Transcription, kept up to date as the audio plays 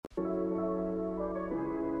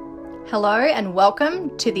Hello and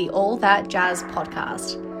welcome to the All That Jazz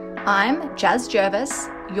podcast. I'm Jazz Jervis,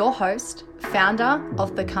 your host, founder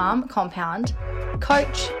of The Calm Compound,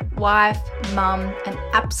 coach, wife, mum, and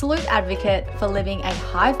absolute advocate for living a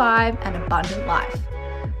high vibe and abundant life.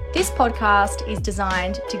 This podcast is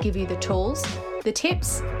designed to give you the tools, the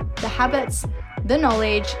tips, the habits, the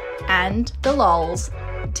knowledge, and the lols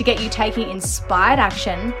to get you taking inspired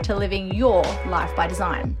action to living your life by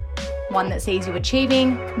design. One that sees you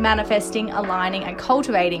achieving, manifesting, aligning, and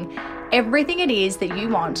cultivating everything it is that you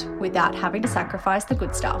want without having to sacrifice the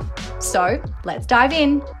good stuff. So let's dive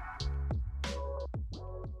in.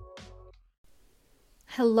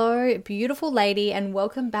 Hello, beautiful lady, and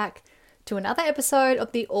welcome back to another episode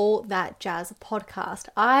of the All That Jazz podcast.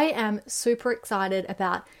 I am super excited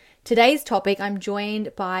about today's topic. I'm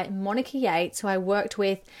joined by Monica Yates, who I worked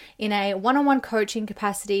with in a one-on-one coaching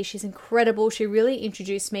capacity. She's incredible. She really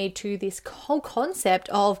introduced me to this whole concept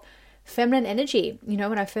of feminine energy. You know,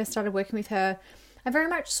 when I first started working with her, I very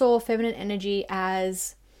much saw feminine energy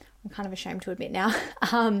as, I'm kind of ashamed to admit now,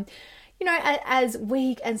 as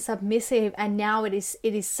weak and submissive. And now it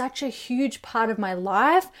is such a huge part of my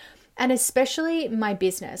life, and especially my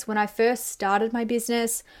business. When I first started my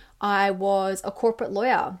business, I was a corporate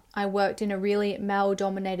lawyer. I worked in a really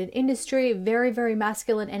male-dominated industry, very, very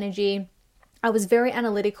masculine energy. I was very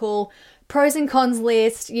analytical, pros and cons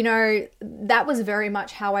list, that was very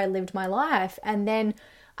much how I lived my life. And then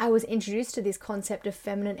I was introduced to this concept of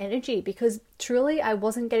feminine energy because truly I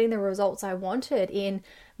wasn't getting the results I wanted in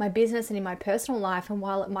my business and in my personal life. And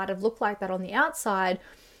while it might have looked like that on the outside,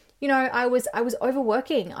 I was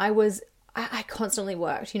overworking. I constantly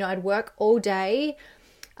worked. I'd work all day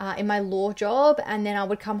in my law job, and then I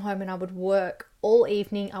would come home and I would work all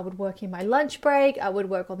evening. I would work in my lunch break. I would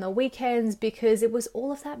work on the weekends because it was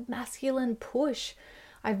all of that masculine push.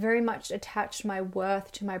 I very much attached my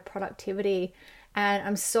worth to my productivity, and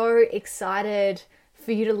I'm so excited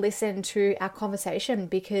for you to listen to our conversation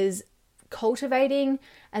because cultivating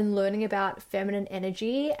and learning about feminine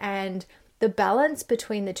energy and the balance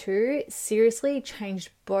between the two seriously changed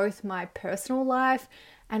both my personal life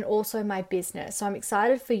and also my business. So I'm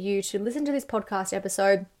excited for you to listen to this podcast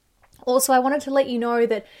episode. Also, I wanted to let you know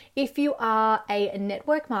that if you are a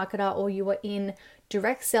network marketer or you are in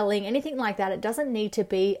direct selling, anything like that, it doesn't need to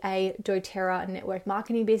be a doTERRA network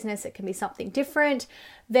marketing business. It can be something different.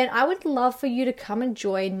 Then I would love for you to come and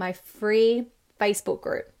join my free Facebook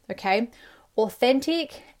group, okay?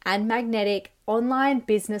 Authentic and Magnetic Online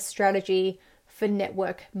Business Strategy for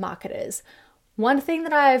Network Marketers. One thing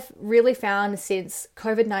that I've really found since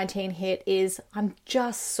COVID-19 hit is I'm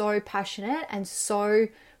just so passionate and so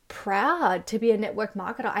proud to be a network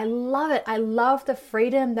marketer. I love it. I love the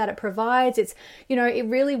freedom that it provides. It's, it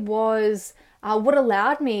really was what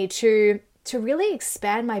allowed me to really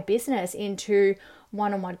expand my business into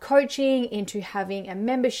one-on-one coaching, into having a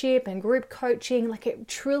membership and group coaching. Like, it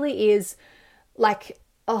truly is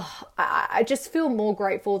I just feel more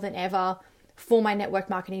grateful than ever for my network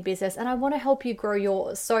marketing business, and I want to help you grow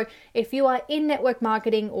yours. So if you are in network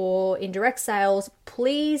marketing or in direct sales,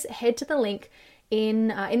 please head to the link in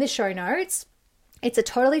the show notes. It's a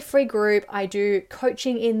totally free group. I do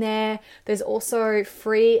coaching in there. There's also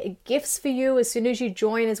free gifts for you as soon as you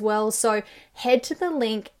join as well. So head to the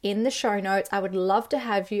link in the show notes. I would love to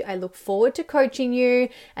have you. I look forward to coaching you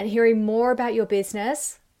and hearing more about your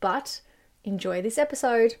business, but enjoy this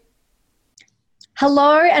episode.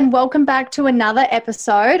 Hello and welcome back to another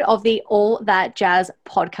episode of the All That Jazz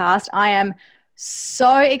podcast. I am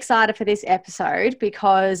so excited for this episode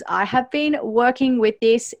because I have been working with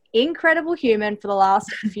this incredible human for the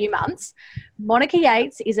last few months. Monica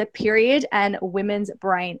Yates is a period and women's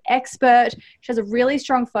brain expert. She has a really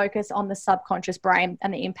strong focus on the subconscious brain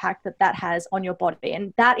and the impact that has on your body.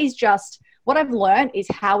 And that is just what I've learned is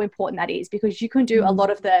how important that is, because you can do a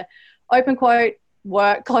lot of the open quote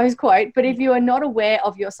work, close quote, but if you are not aware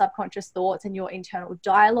of your subconscious thoughts and your internal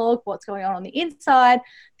dialogue, what's going on the inside,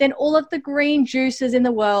 then all of the green juices in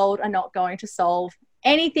the world are not going to solve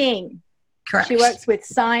anything. Correct. She works with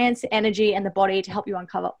science, energy, and the body to help you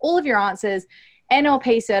uncover all of your answers.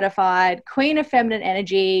 NLP certified, queen of feminine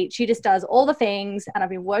energy. She just does all the things, and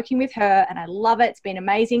I've been working with her and I love it. It's been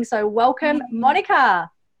amazing. So welcome,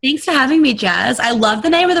 Monica. Thanks for having me, Jazz. I love the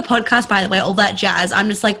name of the podcast, by the way, All That Jazz. I'm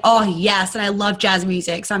just like, oh, yes. And I love jazz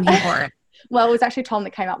music, so I'm here for it. Well, it was actually Tom that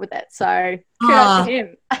came up with it. So kudos to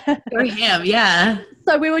him. For him, yeah.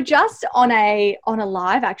 So we were just on a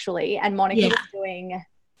live, actually, and Monica was doing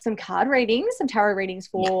some card readings, some tarot readings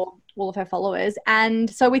for all of her followers. And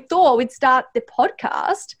so we thought we'd start the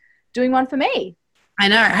podcast doing one for me. I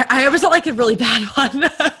know. I always felt like a really bad one.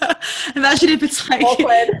 Imagine if it's like,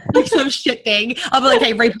 like some shit thing. I'll be like,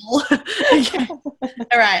 hey, Rachel. Okay.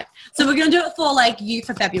 All right. So we're going to do it for like you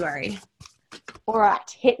for February. All right.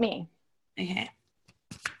 Hit me. Okay.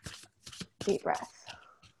 Deep breath.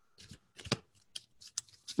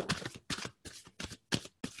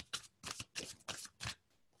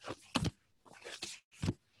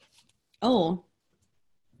 Oh.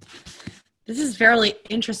 This is very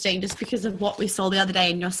interesting just because of what we saw the other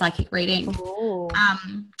day in your psychic reading.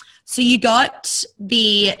 So you got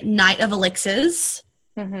the Knight of Elixirs.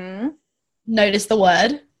 Mm-hmm. Notice the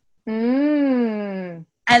word. And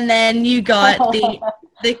then you got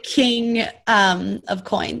the King of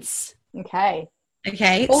Coins. Okay.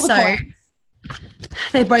 So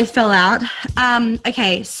they both fell out.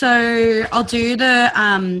 Okay, so I'll do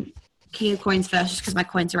the King of Coins first just because my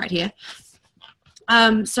coins are right here.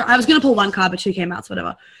 So I was going to pull one card, but two came out, so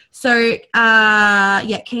whatever. So,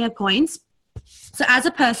 King of Coins. So as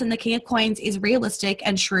a person, the King of Coins is realistic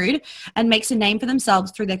and shrewd and makes a name for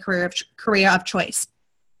themselves through their career of choice.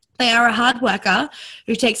 They are a hard worker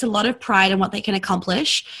who takes a lot of pride in what they can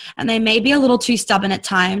accomplish, and they may be a little too stubborn at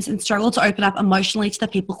times and struggle to open up emotionally to the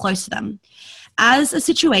people close to them. As a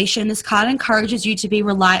situation, this card encourages you to be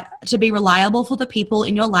reliable for the people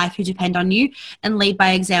in your life who depend on you and lead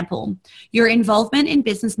by example. Your involvement in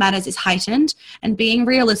business matters is heightened, and being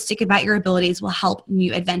realistic about your abilities will help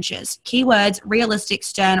new adventures. Keywords: realistic,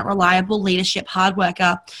 stern, reliable, leadership, hard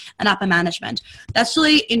worker, and upper management. That's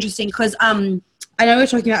really interesting because I know we're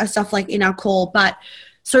talking about stuff like in our call, but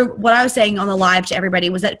so what I was saying on the live to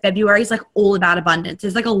everybody was that February is like all about abundance.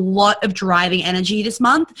 There's like a lot of driving energy this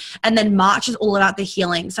month. And then March is all about the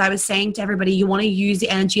healing. So I was saying to everybody, you want to use the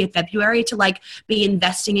energy of February to like be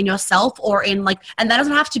investing in yourself or in like, and that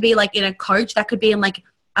doesn't have to be like in a coach. That could be in like,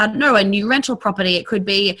 I don't know, a new rental property. It could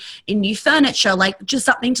be in new furniture, like just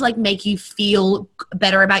something to like make you feel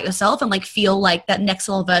better about yourself and like feel like that next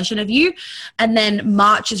level version of you. And then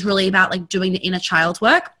March is really about like doing the inner child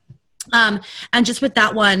work. And just with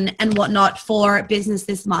that one and whatnot for business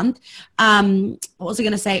this month, what was I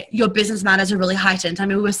going to say? Your business matters are really heightened. I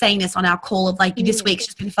mean, we were saying this on our call of like this week's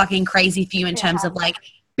just been fucking crazy for you in terms of like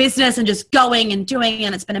business and just going and doing,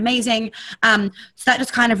 and it's been amazing. So that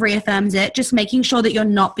just kind of reaffirms it, just making sure that you're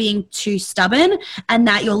not being too stubborn and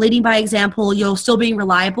that you're leading by example. You're still being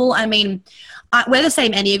reliable. I mean, we're the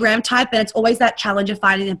same Enneagram type, and it's always that challenge of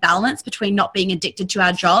finding a balance between not being addicted to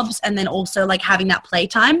our jobs and then also like having that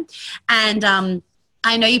playtime. And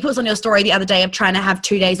I know you put on your story the other day of trying to have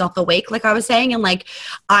 2 days off a week, like I was saying, and like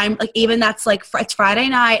I'm like, even that's like it's Friday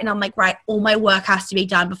night and I'm like, right, all my work has to be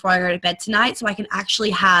done before I go to bed tonight so I can actually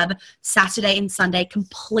have Saturday and Sunday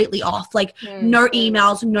completely off, like no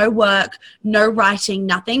emails, no work, no writing,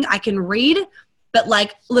 nothing. I can read, but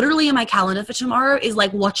like literally in my calendar for tomorrow is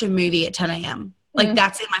like watch a movie at 10 a.m. Like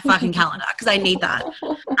that's in my fucking calendar because I need that.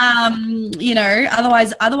 You know,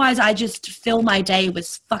 otherwise I just fill my day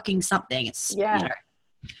with fucking something. It's, you know,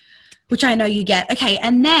 which I know you get. Okay,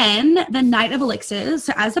 and then the Knight of Elixirs.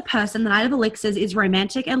 So as a person, the Knight of Elixirs is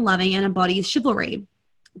romantic and loving and embodies chivalry.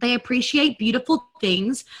 They appreciate beautiful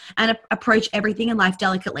things and approach everything in life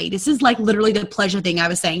delicately. This is like literally the pleasure thing I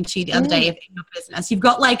was saying to you the other day in your business. You've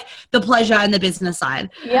got like the pleasure and the business side.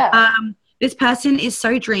 Yeah. This person is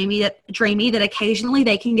so dreamy that occasionally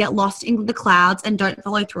they can get lost in the clouds and don't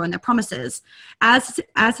follow through on their promises. As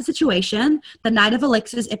a situation, the Knight of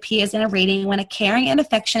Elixirs appears in a reading when a caring and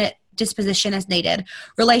affectionate disposition is needed.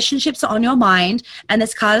 Relationships are on your mind, and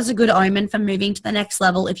this card is a good omen for moving to the next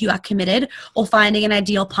level if you are committed or finding an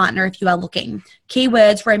ideal partner if you are looking.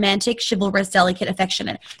 Keywords: romantic, chivalrous, delicate,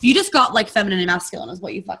 affectionate. You just got like feminine and masculine is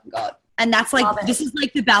what you fucking got. And that's like, this is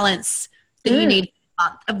like the balance that you need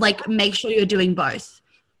of like, make sure you're doing both.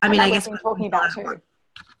 I mean, I guess we're talking about too.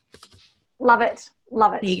 Love it.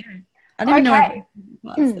 Love it. There you go. I don't even know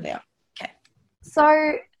what they are. Okay.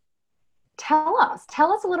 So tell us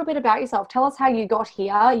a little bit about yourself. Tell us how you got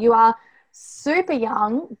here. You are super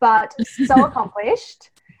young, but so accomplished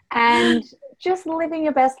and just living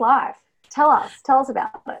your best life. Tell us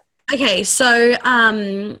about it. Okay. So,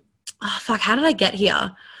 how did I get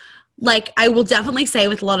here? Like, I will definitely say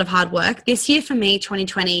with a lot of hard work. This year for me,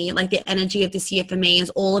 2020, like the energy of this year for me is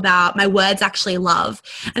all about, my words actually love.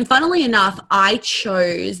 And funnily enough, I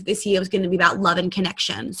chose this year was going to be about love and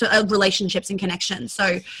connection. So relationships and connection.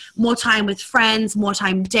 So more time with friends, more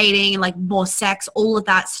time dating, and like more sex, all of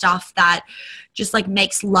that stuff that just like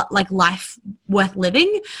makes like life worth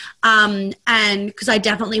living. And because I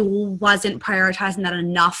definitely wasn't prioritizing that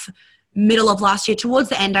enough middle of last year. Towards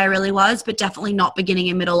the end I really was, but definitely not beginning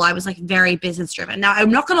and middle. I was like very business driven. Now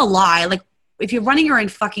I'm not gonna lie, like if you're running your own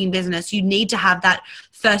fucking business, you need to have that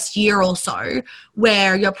first year or so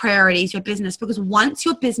where your priority is your business, because once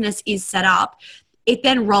your business is set up, it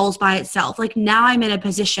then rolls by itself. Like now I'm in a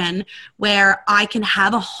position where I can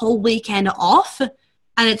have a whole weekend off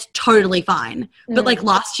and it's totally fine. But like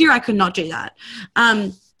last year I could not do that.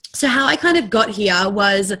 So how I kind of got here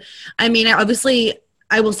was, I mean, I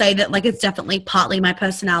will say that like it's definitely partly my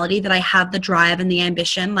personality that I have the drive and the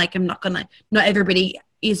ambition. Like not everybody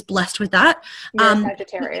is blessed with that. You're a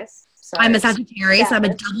Sagittarius. So I'm a Sagittarius. Yeah. I'm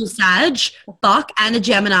a double Sag, fuck, and a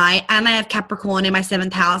Gemini, and I have Capricorn in my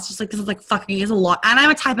 7th house. Just like this is like fucking is a lot. And I'm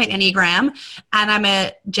a Type 8 Enneagram, and I'm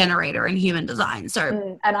a generator in human design.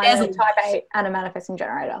 So and I'm a Type 8 and a manifesting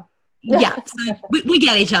generator. Yeah, so we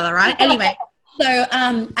get each other, right? Anyway, so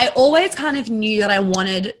I always kind of knew that I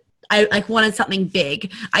wanted something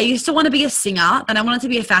big. I used to want to be a singer, and I wanted to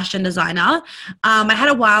be a fashion designer. I had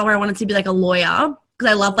a while where I wanted to be like a lawyer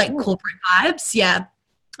because I love like corporate vibes. Yeah.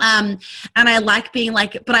 And I like being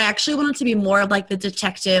like, but I actually wanted to be more of like the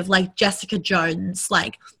detective, like Jessica Jones,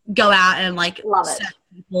 like go out and like search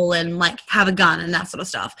people and like have a gun and that sort of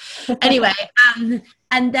stuff. Anyway,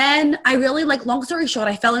 and then I really like, long story short,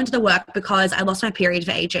 I fell into the work because I lost my period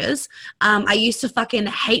for ages. I used to fucking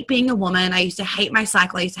hate being a woman. I used to hate my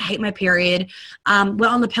cycle. I used to hate my period. Went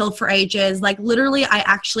on the pill for ages. Like literally, I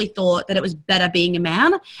actually thought that it was better being a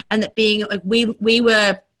man, and that being like, we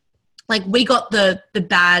got the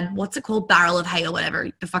bad, what's it called? Barrel of hay or whatever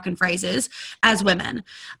the fucking phrase is, as women.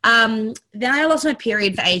 Then I lost my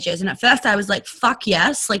period for ages. And at first I was like, fuck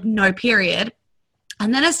yes, like no period.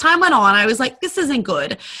 And then as time went on, I was like, this isn't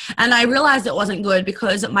good. And I realized it wasn't good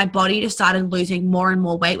because my body just started losing more and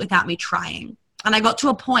more weight without me trying. And I got to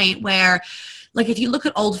a point where, like, if you look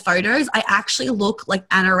at old photos, I actually look like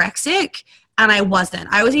anorexic. And I wasn't.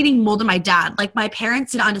 I was eating more than my dad. Like my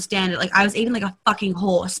parents didn't understand it. Like I was eating like a fucking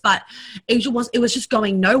horse, but it was just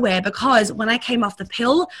going nowhere because when I came off the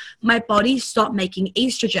pill, my body stopped making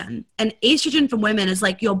estrogen. And estrogen for women is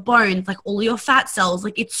like your bones, like all your fat cells.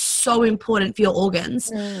 Like it's so important for your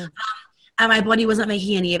organs. And my body wasn't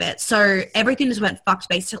making any of it. So everything just went fucked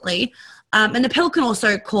basically. And the pill can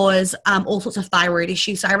also cause all sorts of thyroid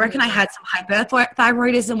issues. So I reckon I had some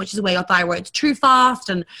hyperthyroidism, which is where your thyroid's too fast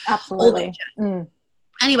and absolutely.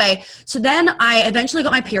 Anyway, so then I eventually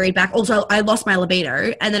got my period back. Also, I lost my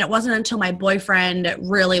libido. And then it wasn't until my boyfriend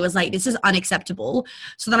really was like, this is unacceptable.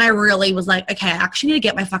 So then I really was like, okay, I actually need to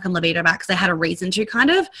get my fucking libido back because I had a reason to kind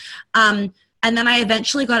of. And then I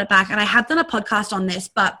eventually got it back. And I have done a podcast on this,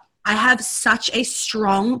 but I have such a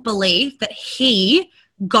strong belief that he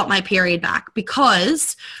got my period back,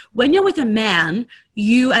 because when you're with a man,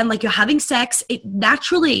 you're having sex, it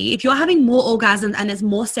naturally, if you're having more orgasms and there's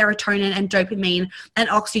more serotonin and dopamine and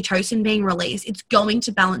oxytocin being released, it's going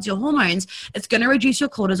to balance your hormones. It's going to reduce your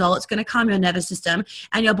cortisol. It's going to calm your nervous system,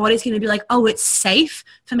 and your body's going to be like, oh, it's safe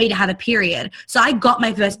for me to have a period. So I got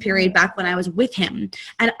my first period back when I was with him,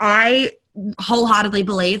 and I wholeheartedly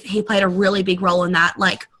believe he played a really big role in that,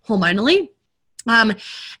 like hormonally.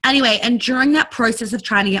 Anyway, and during that process of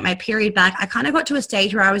trying to get my period back, I kind of got to a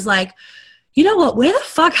stage where I was like, you know what, where the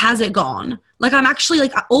fuck has it gone? Like, I'm actually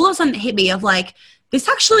like, all of a sudden it hit me of like, this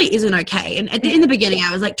actually isn't okay. And in the beginning,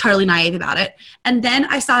 I was like totally naive about it. And then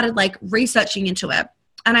I started like researching into it,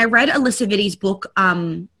 and I read Alyssa Vitti's book,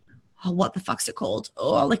 what the fuck's it called?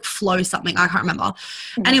 Oh, like Flow something. I can't remember.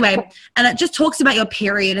 Anyway, and it just talks about your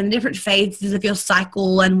period and the different phases of your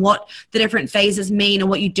cycle and what the different phases mean and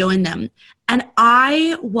what you do in them. And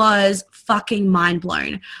I was fucking mind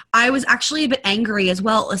blown. I was actually a bit angry as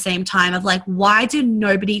well at the same time of like, why did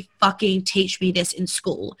nobody fucking teach me this in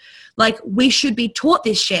school? Like, we should be taught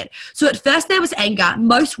this shit. So at first there was anger.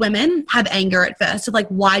 Most women have anger at first of like,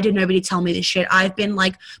 why did nobody tell me this shit? I've been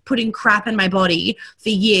like putting crap in my body for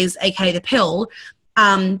years, aka the pill,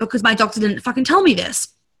 because my doctor didn't fucking tell me this.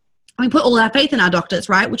 We put all our faith in our doctors,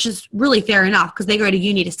 right? Which is really fair enough because they go to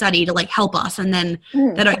uni to study to like help us, and then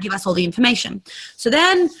they don't give us all the information. So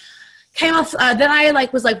then came off, then I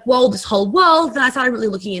like was like, whoa, this whole world. Then I started really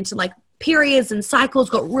looking into like periods and cycles,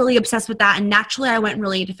 got really obsessed with that. And naturally I went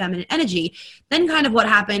really into feminine energy. Then kind of what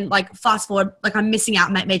happened, like fast forward, like I'm missing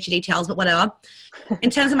out major details, but whatever. In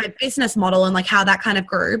terms of my business model and like how that kind of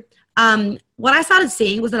grew, what I started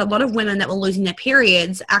seeing was that a lot of women that were losing their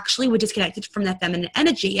periods actually were disconnected from their feminine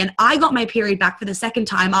energy. And I got my period back for the second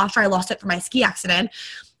time after I lost it from my ski accident.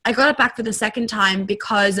 I got it back for the second time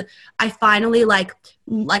because I finally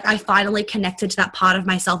I finally connected to that part of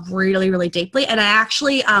myself really, really deeply. And I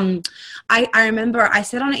actually, I remember I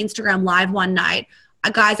said on an Instagram live one night,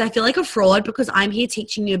 guys, I feel like a fraud because I'm here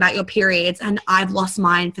teaching you about your periods and I've lost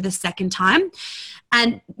mine for the second time.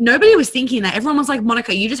 And nobody was thinking that. Everyone was like,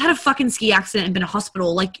 Monica, you just had a fucking ski accident and been in a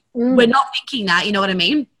hospital. Like, we're not thinking that, you know what I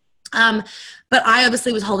mean? But I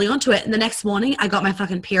obviously was holding on to it. And the next morning I got my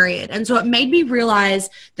fucking period. And so it made me realize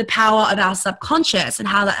the power of our subconscious and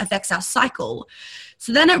how that affects our cycle.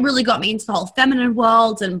 So then it really got me into the whole feminine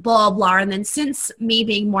world and blah, blah. And then since me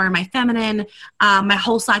being more in my feminine, my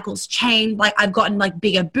whole cycle's changed. Like I've gotten like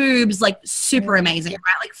bigger boobs, like super amazing,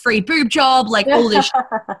 right? Like free boob job, like all this shit.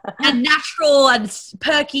 And natural and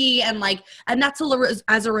perky and like, and that's all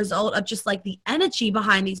as a result of just like the energy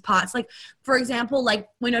behind these parts. Like for example, like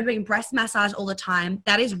when you're doing breast massage all the time,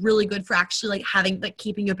 that is really good for actually like having, like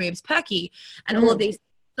keeping your boobs perky and all of these.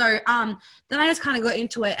 So then I just kind of got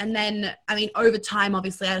into it. And then, I mean, over time,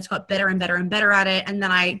 obviously, I just got better and better and better at it. And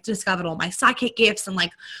then I discovered all my psychic gifts and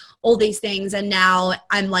like all these things. And now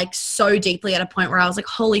I'm like so deeply at a point where I was like,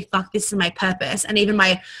 holy fuck, this is my purpose. And even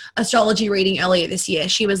my astrology reading earlier this year,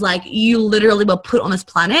 she was like, you literally were put on this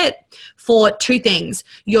planet for two things,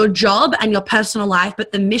 your job and your personal life.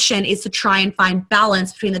 But the mission is to try and find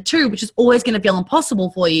balance between the two, which is always going to feel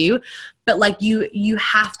impossible for you. But like you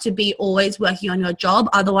have to be always working on your job.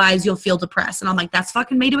 Otherwise you'll feel depressed. And I'm like, that's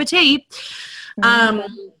fucking me to a T. So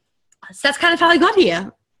that's kind of how I got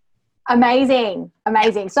here. Amazing.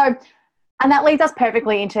 So, and that leads us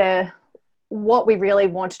perfectly into what we really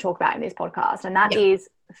want to talk about in this podcast. And that is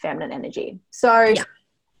feminine energy. So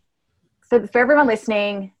for everyone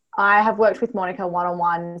listening, I have worked with Monica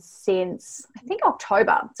one-on-one since I think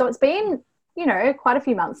October. So it's been, you know, quite a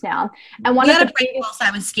few months now. And one of the break whilst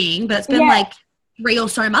I was skiing, but it's been like 3 or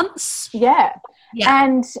so months. Yeah.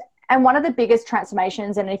 And one of the biggest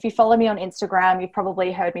transformations, and if you follow me on Instagram, you've probably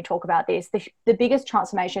heard me talk about this, the biggest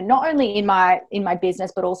transformation, not only in my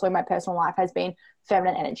business, but also in my personal life, has been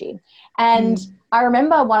feminine energy. And I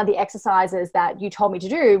remember one of the exercises that you told me to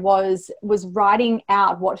do was writing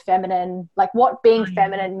out what feminine, like what being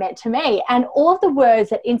feminine meant to me. And all of the words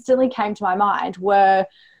that instantly came to my mind were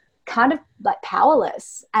kind of like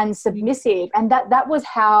powerless and submissive. And that was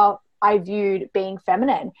how I viewed being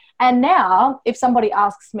feminine. And now if somebody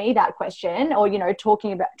asks me that question, or, you know,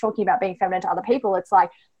 talking about being feminine to other people, it's like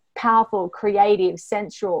powerful, creative,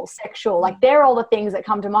 sensual, sexual, like they're all the things that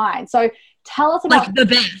come to mind. So tell us about like the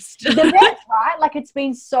best, right? Like it's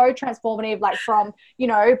been so transformative, like from, you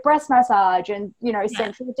know, breast massage and, you know,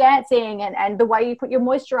 sensual dancing and the way you put your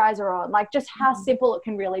moisturizer on, like just how simple it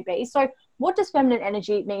can really be. So what does feminine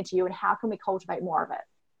energy mean to you and how can we cultivate more of it?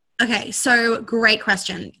 Okay, so great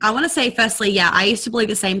question. I want to say firstly, I used to believe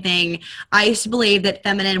the same thing. I used to believe that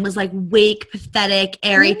feminine was like weak, pathetic,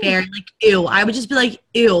 airy-fairy, like ew. I would just be like,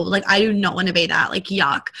 ew, like I do not want to be that, like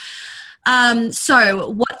yuck.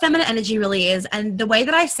 So what feminine energy really is, and the way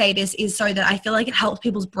that I say this is so that I feel like it helps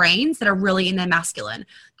people's brains that are really in their masculine.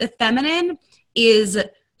 The feminine is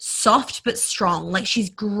soft but strong. Like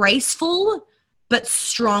she's graceful but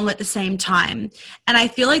strong at the same time. And I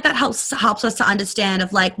feel like that helps us to understand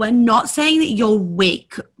of like, we're not saying that you're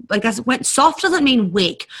weak. Like that's when soft doesn't mean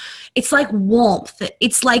weak. It's like warmth.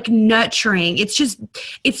 It's like nurturing. It's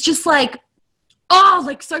just like, oh,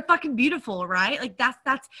 like so fucking beautiful, right? Like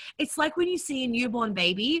that's, it's like when you see a newborn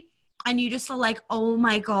baby and you just are like, oh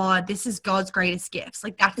my God, this is God's greatest gifts.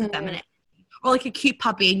 Like that's a feminine. Or like a cute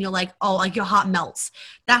puppy and you're like, oh, like your heart melts.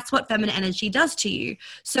 That's what feminine energy does to you.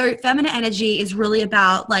 So feminine energy is really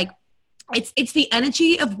about like, it's the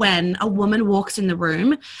energy of when a woman walks in the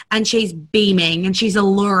room and she's beaming and she's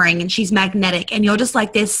alluring and she's magnetic and you're just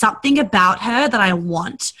like, there's something about her that I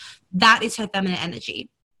want. That is her feminine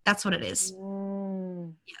energy. That's what it is.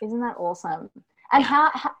 Isn't that awesome? And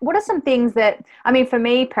what are some things that, I mean, for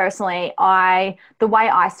me personally, the way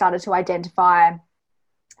I started to identify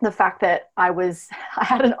the fact that I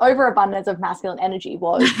had an overabundance of masculine energy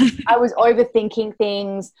was I was overthinking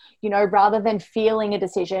things, you know, rather than feeling a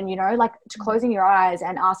decision, you know, like closing your eyes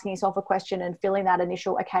and asking yourself a question and feeling that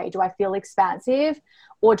initial, okay, do I feel expansive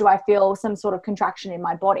or do I feel some sort of contraction in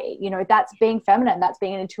my body? You know, that's being feminine, that's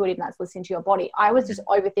being intuitive, and that's listening to your body. I was just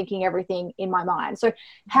overthinking everything in my mind. So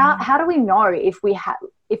how do we know if we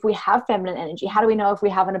have feminine energy? How do we know if we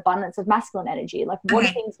have an abundance of masculine energy? Like what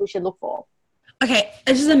are things we should look for? Okay,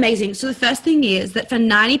 this is amazing. So the first thing is that for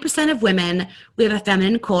 90% of women, we have a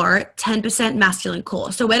feminine core, 10% masculine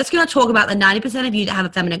core. So we're just going to talk about the 90% of you that have a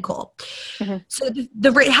feminine core. So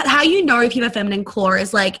how you know if you have a feminine core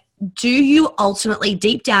is like, do you ultimately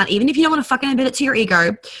deep down, even if you don't want to fucking admit it to your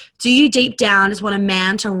ego, do you deep down just want a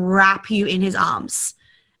man to wrap you in his arms?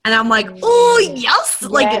 And I'm like, oh, yes.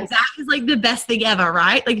 Like that is like the best thing ever,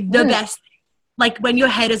 right? Like the best thing. Like when your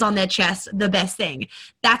head is on their chest, the best thing.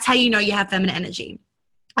 That's how you know you have feminine energy.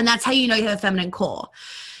 And that's how you know you have a feminine core.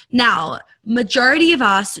 Now, majority of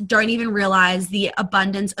us don't even realize the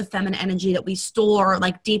abundance of feminine energy that we store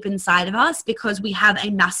like deep inside of us because we have a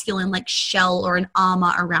masculine like shell or an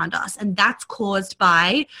armor around us. And that's caused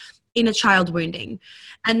by inner child wounding.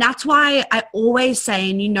 And that's why I always say,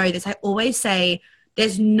 and you know this, I always say,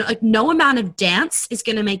 there's no amount of dance is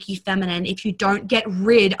going to make you feminine if you don't get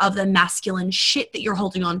rid of the masculine shit that you're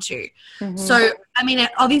holding on to. Mm-hmm. So, I mean,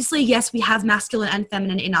 obviously, yes, we have masculine and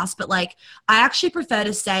feminine in us, but like, I actually prefer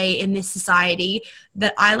to say in this society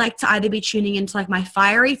that I like to either be tuning into like my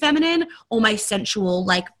fiery feminine or my sensual,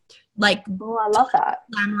 like oh, I love that,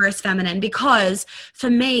 glamorous feminine. Because for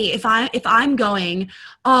me, if I'm going,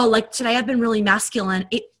 oh, like today I've been really masculine,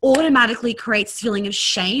 it automatically creates a feeling of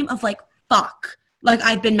shame of like, fuck. Like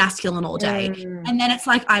I've been masculine all day. And then it's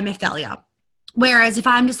like, I'm a failure. Whereas if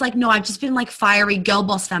I'm just like, no, I've just been like fiery girl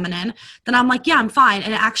boss feminine, then I'm like, yeah, I'm fine.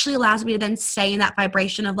 And it actually allows me to then stay in that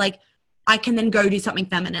vibration of like, I can then go do something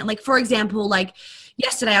feminine. Like for example, like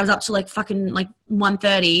yesterday I was up to like fucking like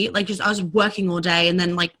 1:30, like just I was working all day and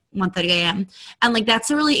then like 1:30 a.m. And like,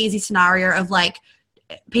 that's a really easy scenario of like,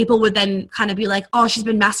 people would then kind of be like, oh, she's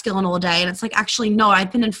been masculine all day. And it's like, actually, no,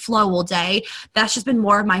 I've been in flow all day. That's just been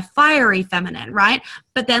more of my fiery feminine, right?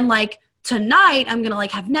 But then like tonight, I'm going to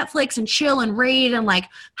like have Netflix and chill and read and like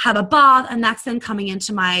have a bath. And that's then coming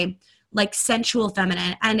into my like sensual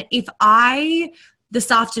feminine. And if this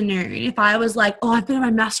afternoon, if I was like, oh, I've been in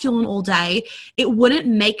my masculine all day, it wouldn't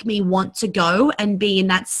make me want to go and be in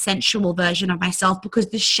that sensual version of myself because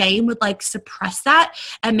the shame would like suppress that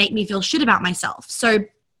and make me feel shit about myself. So,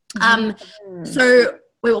 wait,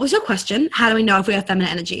 what was your question? How do we know if we have feminine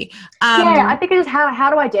energy? Yeah, I think it is how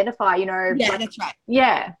to identify, you know. Yeah, that's right.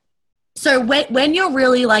 Yeah. So when you're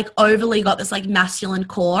really like overly got this like masculine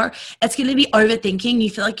core, it's going to be overthinking. You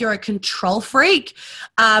feel like you're a control freak.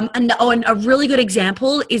 And a really good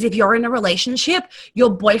example is if you're in a relationship, your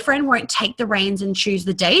boyfriend won't take the reins and choose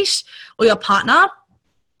the date, or your partner,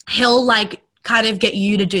 he'll like kind of get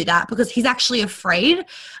you to do that because he's actually afraid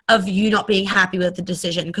of you not being happy with the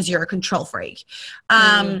decision because you're a control freak.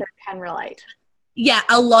 Can relate. Yeah,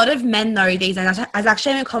 a lot of men though these days, I was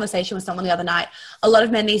actually having a conversation with someone the other night, a lot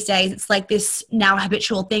of men these days, it's like this now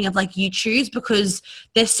habitual thing of like you choose because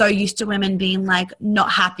they're so used to women being like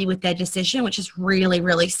not happy with their decision, which is really,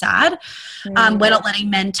 really sad. We're not letting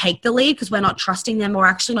men take the lead because we're not trusting them or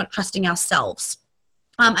actually not trusting ourselves.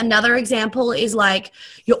 Another example is like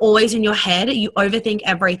you're always in your head, you overthink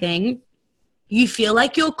everything. You feel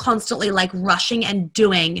like you're constantly like rushing and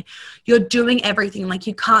you're doing everything. Like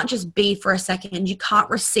you can't just be for a second. You can't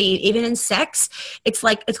receive. Even in sex, it's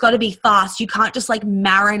like, it's got to be fast. You can't just like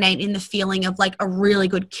marinate in the feeling of like a really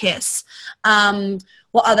good kiss.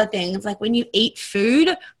 What other things? Like when you eat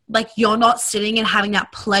food, like you're not sitting and having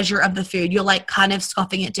that pleasure of the food. You're like kind of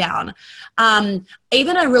scoffing it down.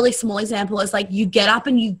 Even a really small example is like you get up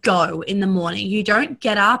and you go in the morning. You don't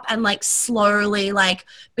get up and like slowly like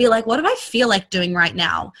be like, what do I feel like doing right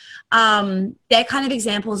now? They're kind of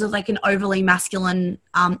examples of like an overly masculine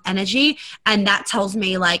energy. And that tells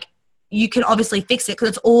me like, you can obviously fix it because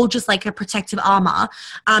it's all just like a protective armor.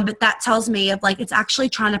 But that tells me of like, it's actually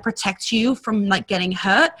trying to protect you from like getting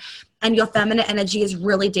hurt. And your feminine energy is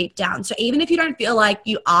really deep down. So even if you don't feel like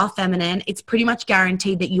you are feminine, it's pretty much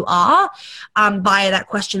guaranteed that you are via that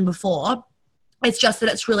question before. It's just that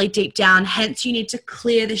it's really deep down. Hence, you need to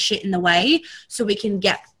clear the shit in the way so we can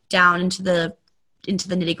get down into the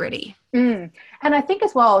nitty gritty. And I think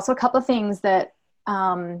as well, so a couple of things that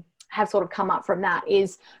have sort of come up from that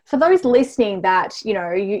is for those listening that, you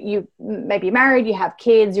know, you maybe married, you have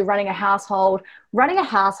kids, you're running a household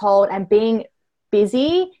and being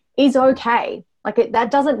busy is okay. Like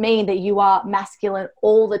that doesn't mean that you are masculine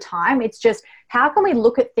all the time. It's just how can we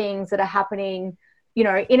look at things that are happening, you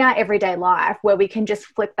know, in our everyday life where we can just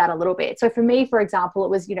flip that a little bit. So for me, for example, it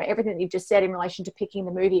was, you know, everything that you've just said in relation to picking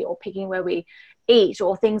the movie or picking where we eat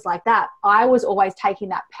or things like that. I was always taking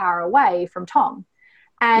that power away from Tom.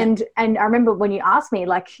 And I remember when you asked me,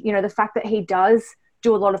 like, you know, the fact that he does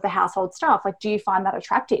do a lot of the household stuff, like, do you find that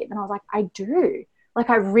attractive? And I was like, I do. Like,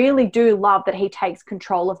 I really do love that he takes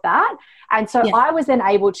control of that. And so I was then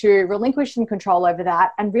able to relinquish some control over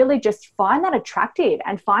that and really just find that attractive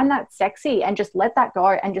and find that sexy and just let that go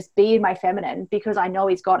and just be in my feminine because I know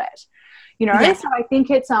he's got it, you know? So I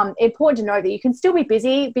think it's important to know that you can still be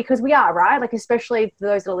busy because we are, right? Like, especially for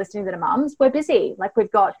those that are listening that are mums, we're busy. Like,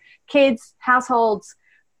 we've got kids, households,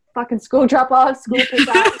 fucking school drop-offs, school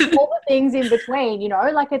pick-ups, all the things in between, you know,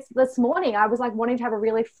 like it's this morning, I was like wanting to have a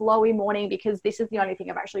really flowy morning because this is the only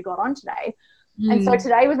thing I've actually got on today. And so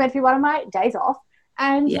today was meant to be one of my days off.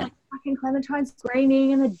 And fucking Clementine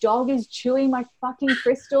screaming and the dog is chewing my fucking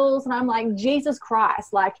crystals. And I'm like, Jesus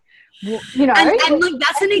Christ. Like, you know. And like,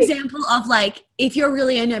 that's an example of like, if you're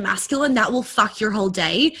really in your masculine, that will fuck your whole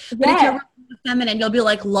day. But if you're feminine, you'll be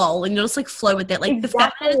like lol and you'll just like flow with it. Like the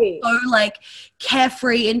feminine is so like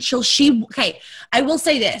carefree and chill. I will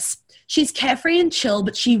say this. She's carefree and chill,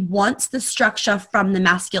 but she wants the structure from the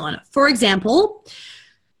masculine. For example,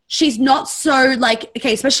 she's not so like,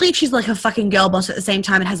 okay, especially if she's like a fucking girl boss at the same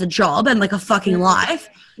time and has a job and like a fucking life.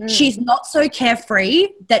 She's not so carefree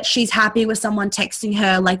that she's happy with someone texting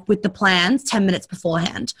her like with the plans 10 minutes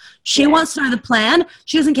beforehand. She wants to know the plan.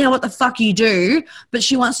 She doesn't care what the fuck you do, but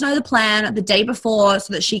she wants to know the plan the day before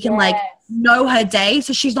so that she can like know her day.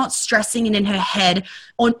 So she's not stressing and in her head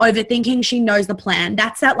on overthinking. She knows the plan.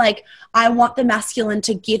 That's that like, I want the masculine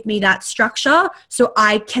to give me that structure so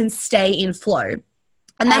I can stay in flow.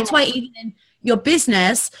 And that's why even in your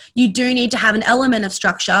business, you do need to have an element of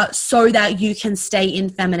structure so that you can stay in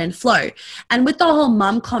feminine flow. And with the whole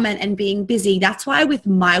mum comment and being busy, that's why with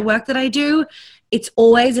my work that I do, it's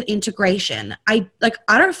always an integration. I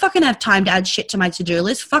don't fucking have time to add shit to my to-do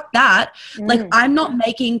list. Fuck that. Like, I'm not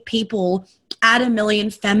making people add a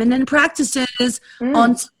million feminine practices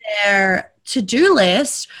onto their to-do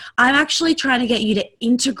list. I'm actually trying to get you to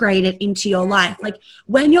integrate it into your life. Like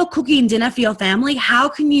when you're cooking dinner for your family, how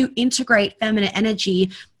can you integrate feminine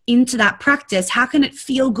energy into that practice? How can it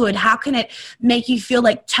feel good? How can it make you feel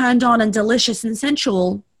like turned on and delicious and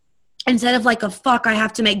sensual instead of like a fuck, I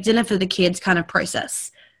have to make dinner for the kids kind of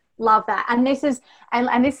process? Love that. And this is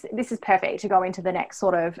and this is perfect to go into the next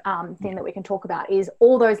sort of thing that we can talk about is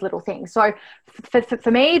all those little things. So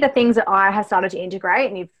for me, the things that I have started to integrate,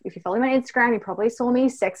 and if you follow my Instagram, you probably saw me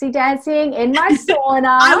sexy dancing in my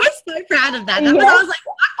sauna. I was so proud of that. I was like,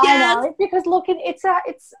 fuck yes. I know, because look, it's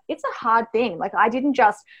a hard thing. Like I didn't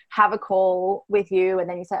just have a call with you and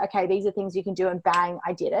then you say, okay, these are things you can do, and bang,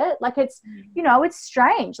 I did it. Like it's, you know, it's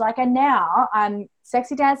strange. Like, and now I'm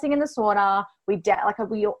sexy dancing in the sauna. We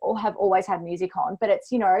all have always had music on, but it's,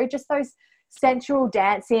 you know, just those sensual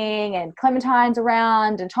dancing, and Clementine's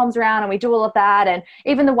around and Tom's around and we do all of that. And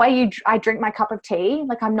even the way I drink my cup of tea,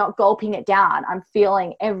 like I'm not gulping it down. I'm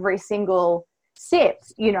feeling every single sip,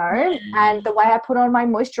 you know, and the way I put on my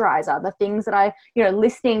moisturizer, the things that I, you know,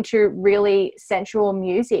 listening to really sensual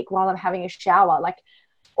music while I'm having a shower, like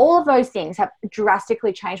all of those things have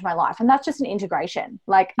drastically changed my life. And that's just an integration.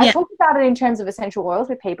 Like I talk about it in terms of essential oils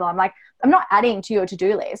with people. I'm like, I'm not adding to your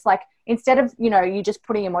to-do list. Like instead of, you know, you just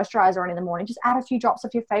putting your moisturizer on in the morning, just add a few drops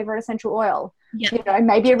of your favorite essential oil, you know,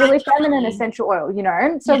 maybe a really feminine essential oil, you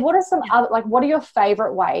know? So what are some other, like, what are your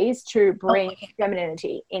favorite ways to bring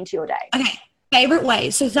femininity into your day? Okay. Favorite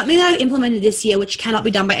ways. So something that I've implemented this year, which cannot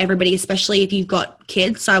be done by everybody, especially if you've got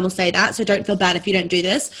kids. So I will say that. So don't feel bad if you don't do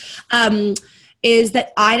this. Is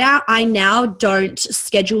that I now don't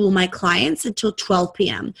schedule my clients until 12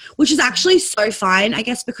 p.m., which is actually so fine, I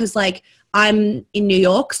guess, because like I'm in New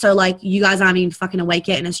York. So like you guys aren't even fucking awake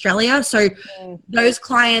yet in Australia. So those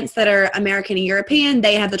clients that are American and European,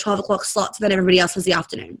 they have the 12 o'clock slots, then everybody else has the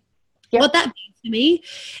afternoon. What that means to me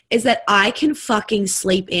is that I can fucking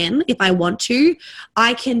sleep in if I want to.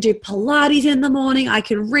 I can do Pilates in the morning. I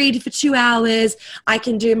can read for 2 hours. I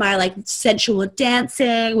can do my like sensual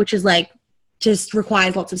dancing, which is like just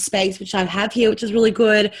requires lots of space, which I have here, which is really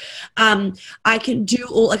good. I can do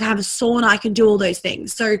all, like I have a sauna, I can do all those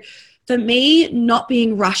things. So for me, not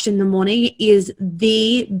being rushed in the morning is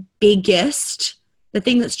the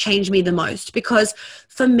thing that's changed me the most, because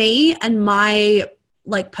for me and my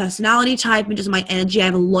like personality type and just my energy, I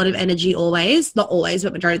have a lot of energy always, not always,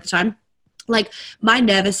 but majority of the time. Like my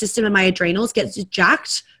nervous system and my adrenals gets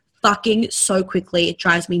jacked fucking so quickly. It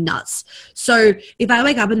drives me nuts. So if I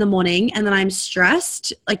wake up in the morning and then I'm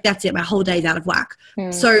stressed, like that's it. My whole day's out of whack.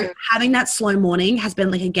 So having that slow morning has been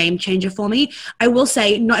like a game changer for me. I will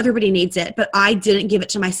say not everybody needs it, but I didn't give it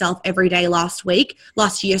to myself every day last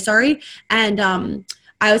year. And,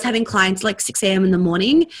 I was having clients like 6 a.m. in the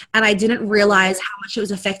morning, and I didn't realize how much it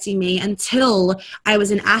was affecting me until I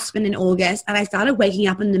was in Aspen in August, and I started waking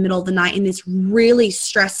up in the middle of the night in this really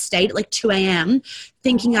stressed state at like 2 a.m.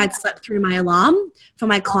 thinking I'd slept through my alarm for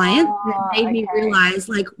my client. And it made me realize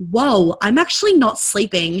like, whoa, I'm actually not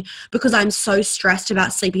sleeping because I'm so stressed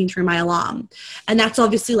about sleeping through my alarm. And that's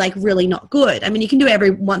obviously like really not good. I mean, you can do it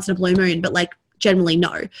every once in a blue moon, but like generally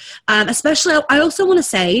no. Especially, I also want to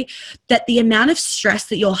say that the amount of stress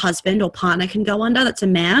that your husband or partner can go under, that's a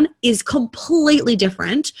man, is completely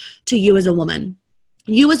different to you as a woman.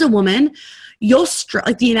 You as a woman, your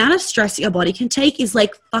like the amount of stress that your body can take is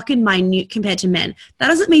like fucking minute compared to men. That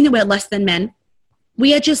doesn't mean that we're less than men.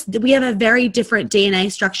 we have a very different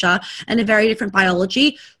DNA structure and a very different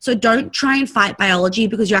biology. So don't try and fight biology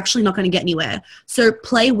because you're actually not going to get anywhere. So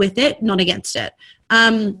play with it, not against it.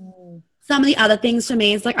 Some of the other things for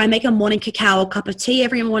me is like I make a morning cacao cup of tea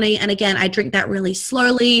every morning. And again, I drink that really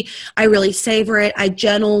slowly. I really savor it. I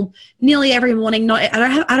journal nearly every morning. I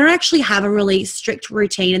don't actually have a really strict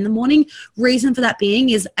routine in the morning. Reason for that being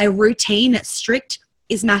is a routine that's strict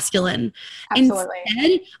is masculine. Absolutely.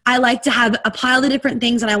 Instead, I like to have a pile of different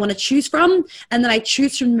things that I want to choose from, and then I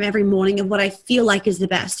choose from them every morning of what I feel like is the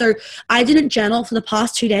best. So I didn't journal for the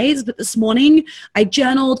past 2 days, but this morning I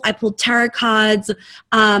journaled, I pulled tarot cards,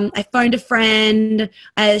 I phoned a friend,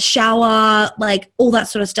 I shower, like all that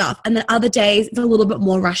sort of stuff. And then other days it's a little bit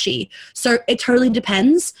more rushy. So it totally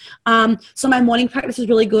depends. So my morning practice is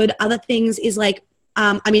really good. Other things is like,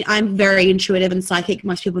 I'm very intuitive and psychic.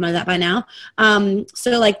 Most people know that by now.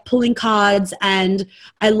 So like pulling cards, and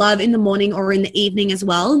I love in the morning or in the evening as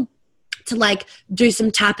well to like do some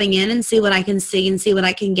tapping in and see what I can see and see what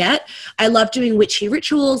I can get. I love doing witchy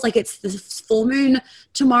rituals. Like it's the full moon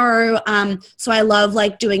tomorrow. So I love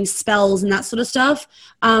like doing spells and that sort of stuff.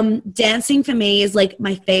 Dancing for me is like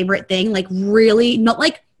my favorite thing. Like really not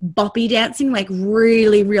like boppy dancing, like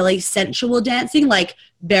really, really sensual dancing, like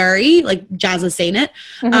very, like Jazz has seen it.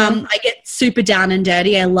 I get super down and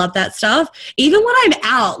dirty. I love that stuff. Even when I'm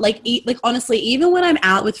out, like honestly, even when I'm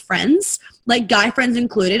out with friends, like guy friends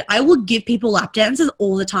included, I will give people lap dances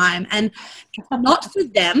all the time. And not for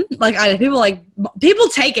them. Like I know people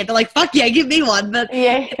take it. They're like, fuck yeah, give me one. But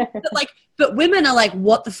yeah, but women are like,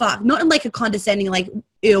 what the fuck? Not in like a condescending, like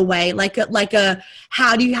ew way, like a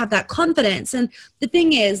how do you have that confidence? And the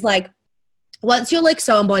thing is, like, once you're like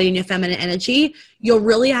so embodying your feminine energy, you're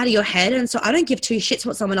really out of your head. And so I don't give two shits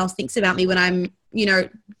what someone else thinks about me when I'm,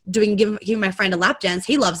 giving my friend a lap dance.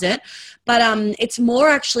 He loves it. But it's more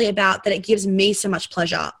actually about that it gives me so much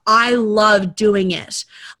pleasure. I love doing it.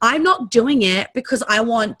 I'm not doing it because I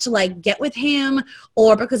want to like get with him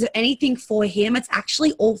or because of anything for him. It's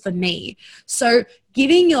actually all for me. So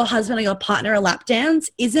giving your husband or your partner a lap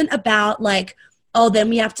dance isn't about like, oh, then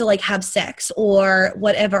we have to like have sex or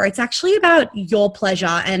whatever. It's actually about your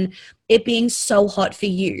pleasure and it being so hot for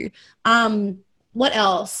you. What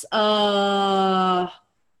else?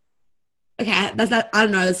 Okay, that's that. I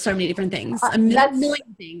don't know. There's so many different things. A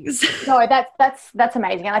million things. No, that's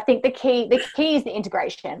amazing. And I think the key is the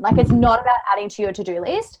integration. Like it's not about adding to your to-do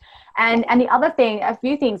list. And the other thing, a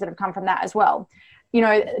few things that have come from that as well.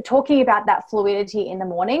 Talking about that fluidity in the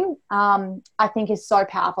morning, I think is so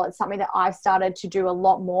powerful. It's something that I've started to do a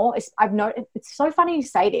lot more. I've noticed, it's so funny you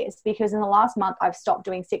say this because in the last month I've stopped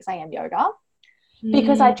doing 6 a.m. yoga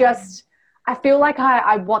because I feel like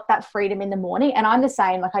I want that freedom in the morning. And I'm the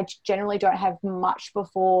same. Like I generally don't have much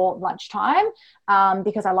before lunchtime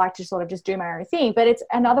because I like to sort of just do my own thing. But it's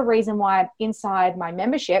another reason why inside my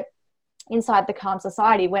membership, inside the Calm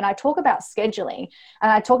Society, when I talk about scheduling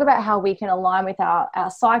and I talk about how we can align with our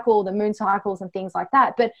cycle, the moon cycles and things like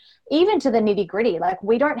that, but even to the nitty gritty, like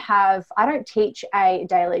I don't teach a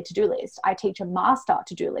daily to-do list. I teach a master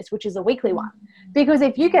to-do list, which is a weekly one. Because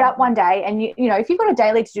if you get up one day and if you've got a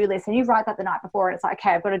daily to-do list and you write that the night before and it's like,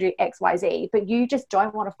 okay, I've got to do X, Y, Z, but you just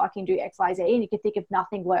don't want to fucking do X, Y, Z and you can think of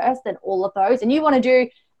nothing worse than all of those and you want to do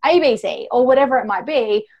A, B, C or whatever it might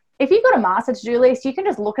be. If you've got a master to-do list, you can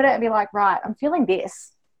just look at it and be like, right, I'm feeling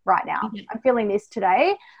this right now. I'm feeling this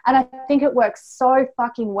today. And I think it works so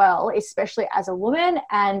fucking well, especially as a woman.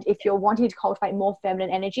 And if you're wanting to cultivate more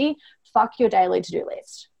feminine energy, fuck your daily to-do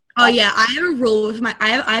list. Oh yeah, I have a rule with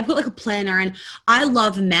I've got like a planner and I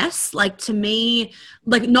love mess. Like to me,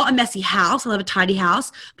 like not a messy house, I love a tidy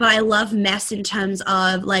house, but I love mess in terms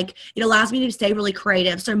of like it allows me to stay really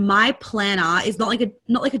creative. So my planner is not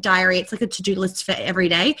like a diary, it's like a to-do list for every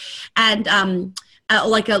day. And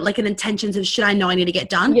like an intentions of should I know I need to get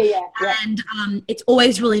done. Yeah. And it's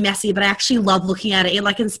always really messy, but I actually love looking at it. It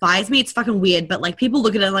like inspires me. It's fucking weird, but like people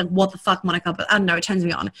look at it like, what the fuck, Monica? But I don't know, it turns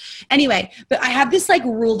me on. Anyway, but I have this like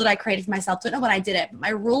rule that I created for myself. Don't know when I did it, but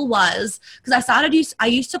my rule was because I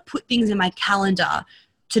used to put things in my calendar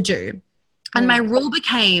to do. And my rule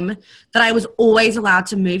became that I was always allowed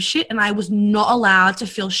to move shit and I was not allowed to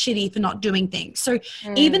feel shitty for not doing things. So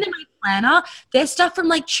even in my planner, there's stuff from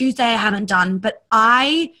like Tuesday I haven't done, but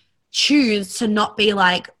I choose to not be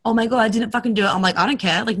like, oh my God, I didn't fucking do it. I'm like, I don't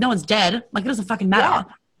care. Like no one's dead. Like it doesn't fucking matter.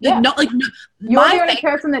 Yeah. No, you're the only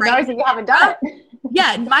person that knows that you haven't done it.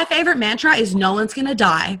 Yeah. My favorite mantra is no one's going to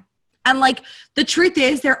die. And like the truth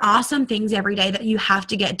is there are some things every day that you have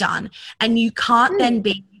to get done and you can't then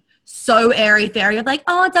be so airy-fairy of like,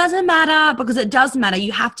 oh, it doesn't matter because it does matter.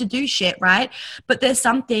 You have to do shit, right? But there's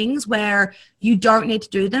some things where you don't need to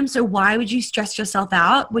do them. So why would you stress yourself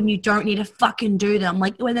out when you don't need to fucking do them?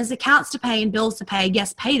 Like when there's accounts to pay and bills to pay,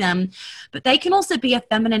 yes, pay them, but they can also be a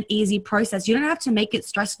feminine, easy process. You don't have to make it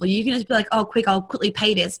stressful. You can just be like, oh, quick, I'll quickly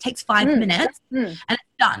pay this. It takes 5 minutes and it's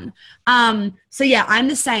done. So yeah, I'm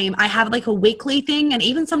the same. I have like a weekly thing, and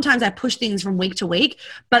even sometimes I push things from week to week,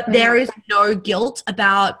 but there is no guilt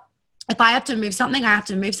about, if I have to move something, I have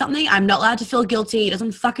to move something. I'm not allowed to feel guilty. It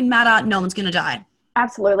doesn't fucking matter. No one's going to die.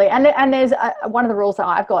 Absolutely. And there's one of the rules that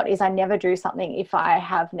I've got is I never do something if I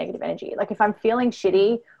have negative energy. Like if I'm feeling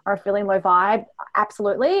shitty or feeling low vibe,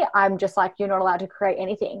 absolutely. I'm just like, you're not allowed to create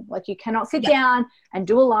anything. Like you cannot sit down and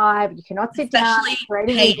do a live. You cannot sit down and create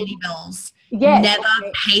pay any bills. Yes. Never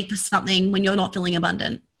pay for something when you're not feeling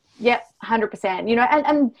abundant. Yep, 100%. You know,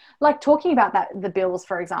 and like talking about that, the bills,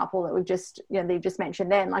 for example, that we've just, you know, they've just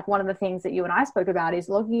mentioned then, like one of the things that you and I spoke about is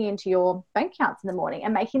logging into your bank accounts in the morning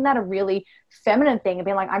and making that a really feminine thing and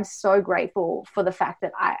being like, I'm so grateful for the fact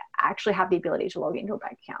that I actually have the ability to log into a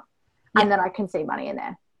bank account and that I can see money in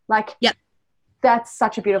there. Like, that's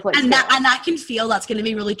such a beautiful experience. And I can feel that's going to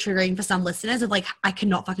be really triggering for some listeners of like, I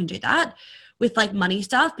cannot fucking do that with like money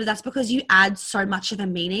stuff, but that's because you add so much of a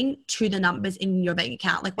meaning to the numbers in your bank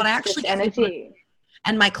account. Like what I actually energy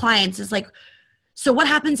and my clients is like, so what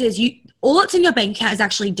happens is all that's in your bank account is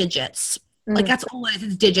actually digits. Like that's all it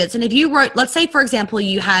is digits. And if you wrote, let's say for example,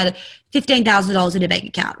 you had $15,000 in your bank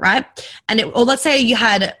account, right? Or let's say you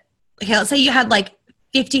had like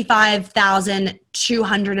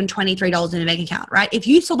 $55,223 in your bank account, right? If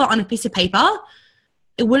you saw that on a piece of paper,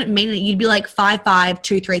 it wouldn't mean that you'd be like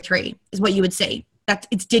 55233 is what you would see.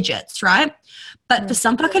 It's digits, right? But for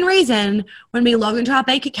some fucking reason, when we log into our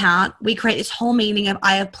bank account, we create this whole meaning of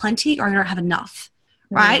I have plenty or I don't have enough,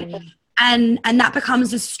 right? And that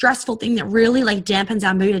becomes a stressful thing that really like dampens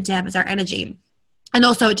our mood and dampens our energy. And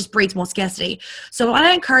also it just breeds more scarcity. So what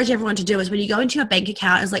I encourage everyone to do is when you go into your bank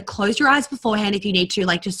account is like close your eyes beforehand if you need to,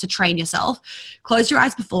 like just to train yourself. Close your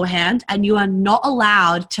eyes beforehand and you are not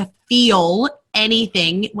allowed to feel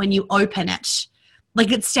anything when you open it.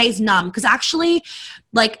 Like it stays numb because actually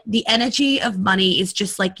like the energy of money is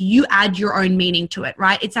just like you add your own meaning to it,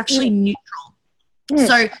 right? It's actually neutral.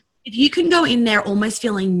 So if you can go in there almost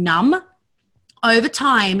feeling numb, over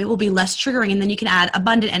time, it will be less triggering and then you can add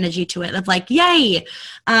abundant energy to it of like, yay.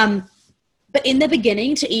 But in the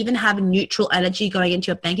beginning, to even have neutral energy going into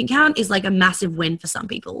your bank account is like a massive win for some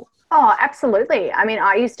people. Oh, absolutely. I mean,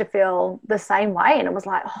 I used to feel the same way and it was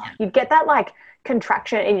like, you'd get that like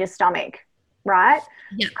contraction in your stomach, right?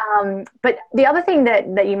 Yeah. But the other thing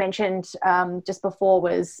that you mentioned just before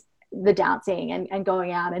was the dancing and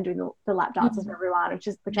going out and doing the lap dances for everyone, which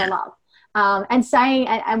I love. And saying,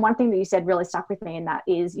 and one thing that you said really stuck with me in that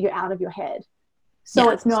is you're out of your head.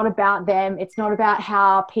 So it's not about them. It's not about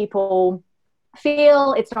how people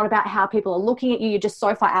feel. It's not about how people are looking at you. You're just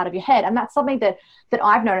so far out of your head. And that's something that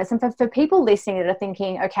I've noticed. And for people listening that are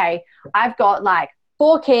thinking, okay, I've got like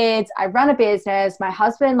 4 kids, I run a business, my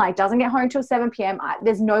husband like doesn't get home till 7 p.m.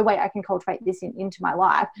 There's no way I can cultivate this into my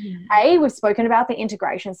life. A, we've spoken about the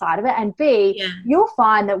integration side of it. And B, you'll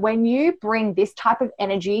find that when you bring this type of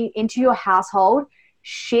energy into your household,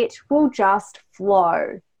 shit will just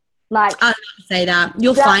flow. Like I would say that.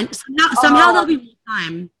 You'll find somehow there'll be more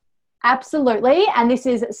time. Absolutely. And this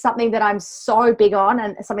is something that I'm so big on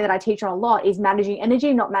and something that I teach on a lot is managing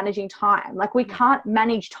energy, not managing time. Like we can't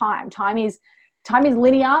manage time. Time is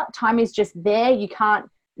linear. Time is just there. You cannot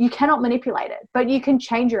manipulate it, but you can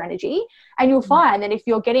change your energy and you'll find that if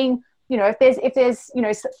you're getting, you know, if there's, you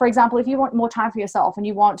know, for example, if you want more time for yourself and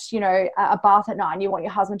you want, you know, a bath at night and you want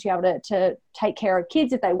your husband to be able to take care of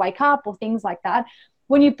kids if they wake up or things like that,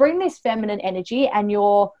 when you bring this feminine energy and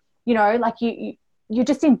you're, you know, like you're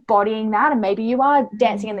just embodying that and maybe you are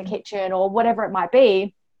dancing in the kitchen or whatever it might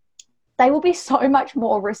be, they will be so much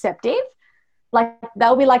more receptive. Like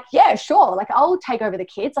they'll be like, yeah, sure. Like I'll take over the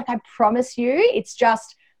kids. Like I promise you, it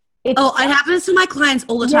happens to my clients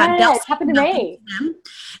all the time. Yeah, it's happened to me.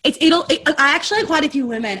 I actually had quite a few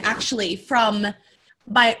women actually from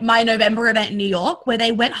my November event in New York where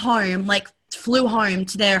they went home, like flew home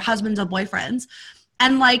to their husbands or boyfriends.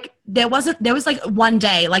 And like there was like one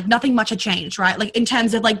day, like nothing much had changed, right? Like in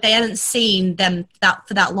terms of like they hadn't seen them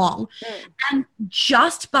for that long. And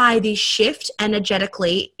just by the shift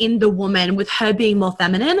energetically in the woman with her being more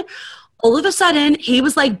feminine, all of a sudden he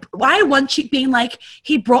was like, I had one chick being like,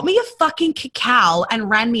 he brought me a fucking cacao and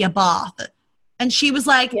ran me a bath. And she was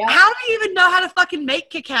like, how do you even know how to fucking make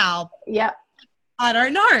cacao? Yeah. I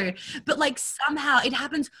don't know. But like somehow it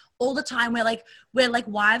happens all the time where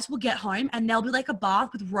wives will get home and there'll be like a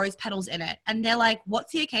bath with rose petals in it. And they're like,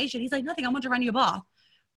 what's the occasion? He's like, nothing. I want to run you a bath.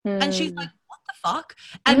 And she's like, what the fuck?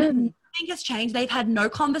 And Nothing has changed. They've had no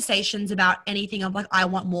conversations about anything of like, I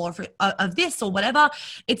want more of this or whatever.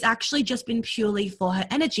 It's actually just been purely for her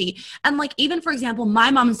energy. And like, even for example,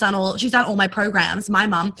 she's done all my programs, my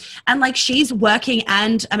mum, and like she's working,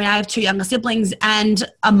 and I mean, I have 2 younger siblings and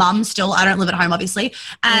a mum still. I don't live at home, obviously.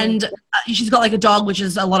 And she's got like a dog, which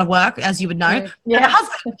is a lot of work, as you would know. Yeah. And a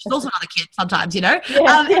husband, which is also another kid sometimes, you know?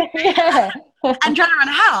 And trying to run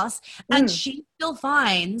a house. And she still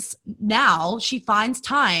finds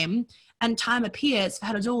time, and time appears for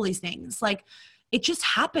her to do all these things. Like, it just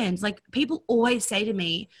happens. Like, people always say to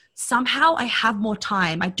me, somehow I have more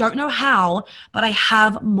time. I don't know how, but I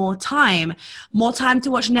have more time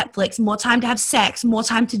to watch Netflix, more time to have sex, more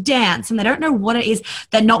time to dance. And they don't know what it is.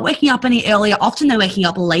 They're not waking up any earlier. Often they're waking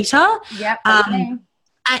up later. Yep.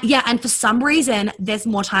 And for some reason, there's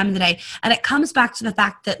more time in the day. And it comes back to the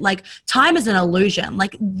fact that like time is an illusion.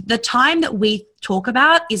 Like, the time that we talk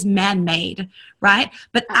about is man-made, right?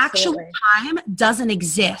 But actual time doesn't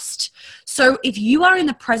exist. So if you are in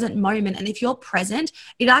the present moment and if you're present,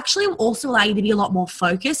 it actually will also allow you to be a lot more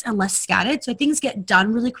focused and less scattered. So things get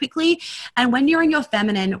done really quickly. And when you're in your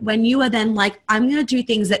feminine, when you are then like, I'm going to do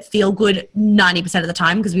things that feel good 90% of the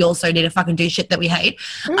time, because we also need to fucking do shit that we hate.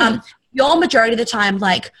 Your majority of the time,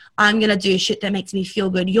 like, I'm going to do shit that makes me feel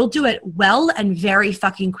good. You'll do it well and very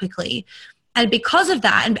fucking quickly. And because of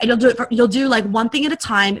that, and you'll do like one thing at a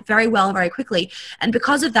time very well, very quickly. And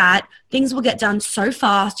because of that, things will get done so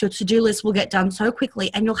fast. Your to-do list will get done so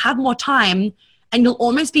quickly, and you'll have more time, and you'll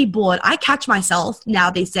almost be bored. I catch myself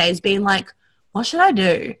now these days being like, what should I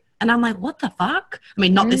do? And I'm like, what the fuck? I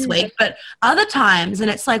mean, not this week, but other times.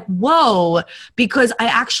 And it's like, whoa, because I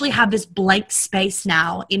actually have this blank space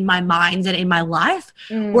now in my mind and in my life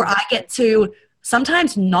where I get to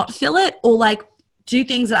sometimes not feel it, or like do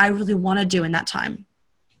things that I really want to do in that time.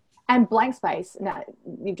 And blank space, now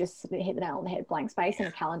you've just hit the nail on the head. Blank space in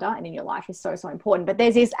a calendar and in your life is so, so important. But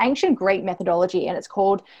there's this ancient Greek methodology, and it's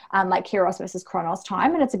called like Kairos versus Chronos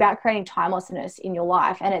time. And it's about creating timelessness in your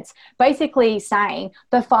life. And it's basically saying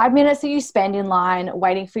the 5 minutes that you spend in line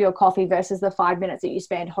waiting for your coffee versus the 5 minutes that you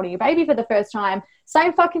spend holding your baby for the first time,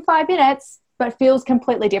 same fucking 5 minutes, but feels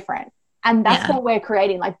completely different. And that's what we're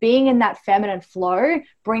creating. Like, being in that feminine flow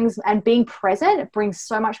and being present brings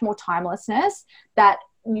so much more timelessness that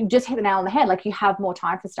you just hit the nail on the head. Like, you have more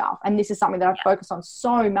time for stuff. And this is something that I focus on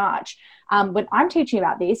so much when I'm teaching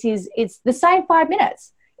about this. It's the same 5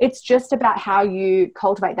 minutes. It's just about how you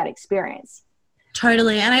cultivate that experience.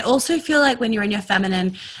 Totally. And I also feel like when you're in your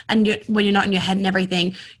feminine and when you're not in your head and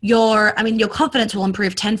everything, your confidence will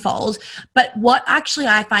improve tenfold. But what actually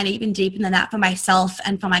I find even deeper than that for myself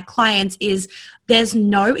and for my clients is there's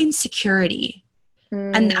no insecurity.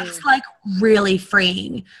 And that's like really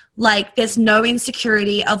freeing. Like, there's no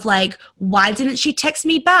insecurity of like, why didn't she text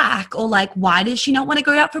me back? Or like, why did she not want to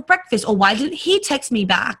go out for breakfast? Or why didn't he text me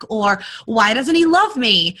back? Or why doesn't he love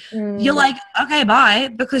me? You're like, okay, bye.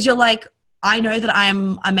 Because you're like, I know that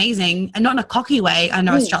I'm amazing, and not in a cocky way. I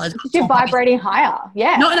know Australia's you're vibrating higher.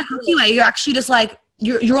 Yeah. Not in a cocky way. You're actually just like,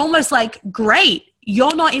 you're almost like, great.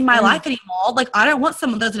 You're not in my life anymore. Like, I don't want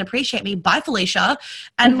someone that doesn't appreciate me. Bye, Felicia.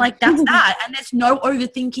 And like, that's that. And there's no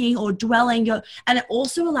overthinking or dwelling. And it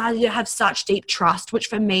also allows you to have such deep trust, which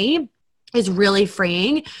for me is really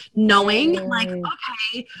freeing, knowing like,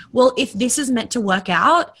 okay, well, if this is meant to work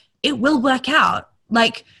out, it will work out.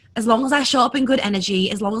 Like, as long as I show up in good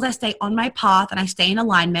energy, as long as I stay on my path and I stay in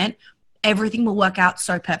alignment, everything will work out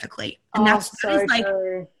so perfectly. And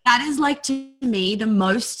that is like to me the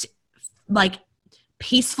most like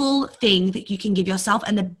peaceful thing that you can give yourself,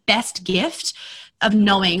 and the best gift of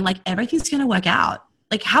knowing like everything's going to work out.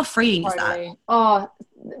 Like, how freeing is that? Oh,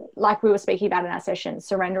 like we were speaking about in our session,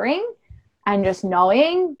 surrendering and just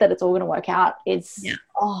knowing that it's all going to work out. It's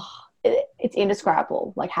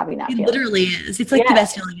indescribable, like having that feeling. Literally is. It's like the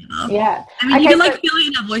best feeling ever. Yeah. I mean, you can like feel it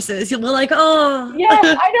in our voices. You're like, oh. Yeah,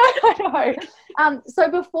 I know. So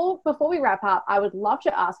before we wrap up, I would love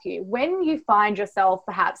to ask you, when you find yourself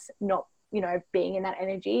perhaps not, being in that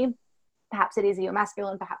energy, perhaps it is your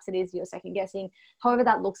masculine, perhaps it is your second guessing, however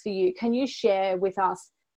that looks for you, can you share with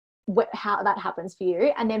us how that happens for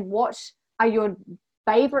you? And then what are your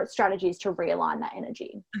favorite strategies to realign that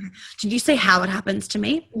energy? Did you say how it happens to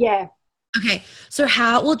me? Yeah. Okay, so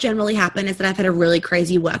how it will generally happen is that I've had a really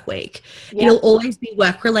crazy work week. Yep. It'll always be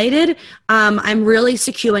work related. I'm really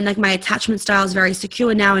secure, and like my attachment style is very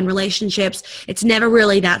secure now in relationships. It's never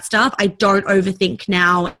really that stuff. I don't overthink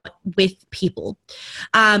now with people.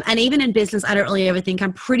 And even in business, I don't really overthink.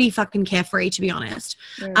 I'm pretty fucking carefree, to be honest.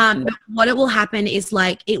 But what it will happen is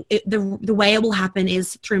like, the way it will happen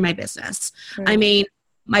is through my business. I mean,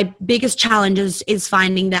 my biggest challenge is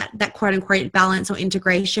finding that quote unquote balance or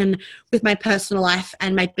integration with my personal life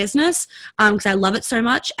and my business, because I love it so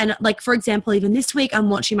much. And like, for example, even this week I'm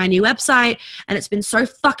launching my new website and it's been so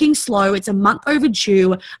fucking slow. It's a month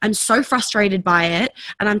overdue. I'm so frustrated by it,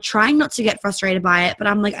 and I'm trying not to get frustrated by it, but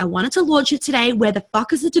I'm like, I wanted to launch it today. Where the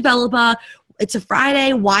fuck is the developer? It's a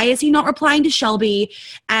Friday. Why is he not replying to Shelby?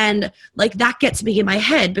 And like, that gets me in my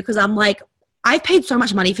head, because I'm like, I've paid so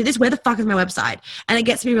much money for this. Where the fuck is my website? And it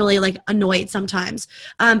gets me really like annoyed sometimes.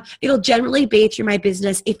 It'll generally be through my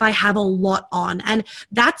business if I have a lot on. And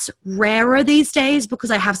that's rarer these days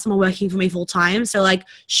because I have someone working for me full time. So like,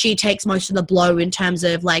 she takes most of the blow in terms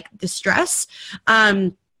of like the stress.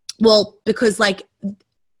 Well, because like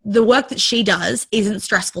the work that she does isn't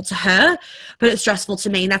stressful to her, but it's stressful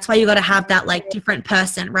to me. And that's why you got to have that like different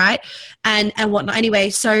person, right? And whatnot.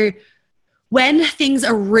 Anyway, so when things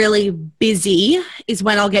are really busy is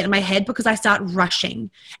when I'll get in my head, because I start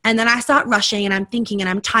rushing. And then I start rushing and I'm thinking and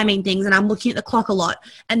I'm timing things and I'm looking at the clock a lot.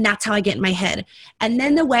 And that's how I get in my head. And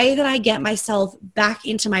then the way that I get myself back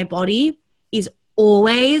into my body is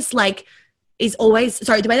always the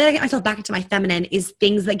way that I get myself back into my feminine is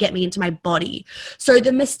things that get me into my body. So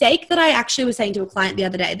the mistake that I actually was saying to a client the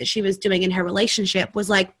other day that she was doing in her relationship was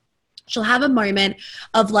like, she'll have a moment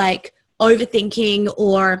of like overthinking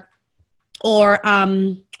or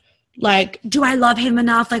like, do I love him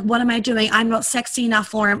enough? Like, what am I doing? I'm not sexy enough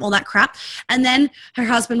for him, all that crap. And then her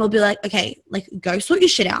husband will be like, okay, like go sort your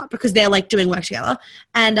shit out, because they're like doing work together.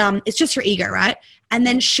 And it's just her ego, right? And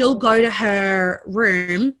then she'll go to her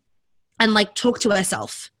room and like talk to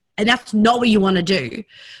herself. And that's not what you want to do,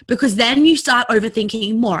 because then you start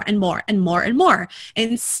overthinking more and more and more and more.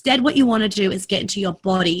 Instead, what you want to do is get into your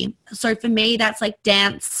body. So for me, that's like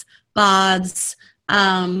dance, baths,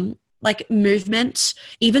 like movement,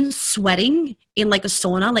 even sweating in like a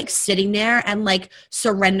sauna, like sitting there and like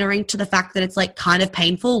surrendering to the fact that it's like kind of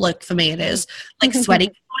painful. Like for me, it is like sweating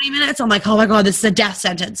for 20 minutes. I'm like, oh my God, this is a death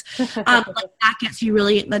sentence. Like that gets me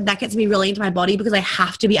really into my body, because I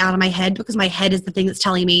have to be out of my head, because my head is the thing that's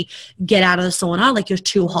telling me get out of the sauna. Like, you're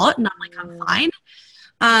too hot. And I'm like, I'm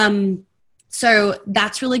fine. So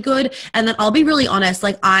that's really good. And then I'll be really honest.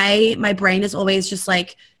 Like my brain is always just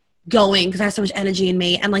like going, because I have so much energy in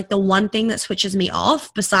me, and like the one thing that switches me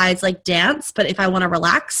off besides like dance, but if I want to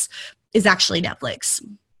relax, is actually Netflix.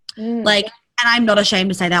 Like, and I'm not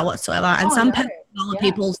ashamed to say that whatsoever. And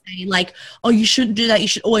people say like, oh, you shouldn't do that, you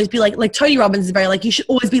should always be like Tony Robbins is very like, you should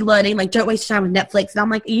always be learning, like don't waste your time with Netflix. And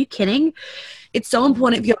I'm like, are you kidding? It's so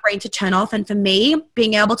important for your brain to turn off. And for me,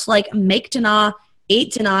 being able to like make dinner,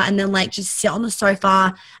 eat dinner, and then like just sit on the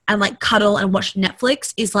sofa and like cuddle and watch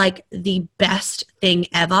Netflix is like the best thing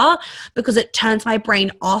ever, because it turns my brain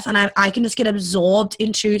off and I can just get absorbed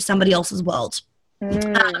into somebody else's world.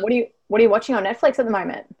 What are you watching on Netflix at the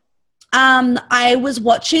moment? I was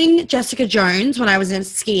watching Jessica Jones when I was in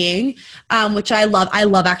skiing, which I love. I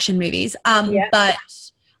love action movies. But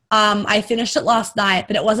I finished it last night,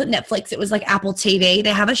 but it wasn't Netflix. It was like Apple TV. They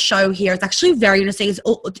have a show here. It's actually very interesting.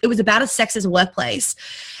 It was about a sexist workplace.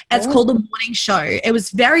 It's called The Morning Show. It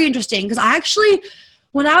was very interesting because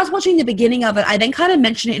when I was watching the beginning of it, I then kind of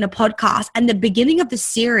mentioned it in a podcast, and the beginning of the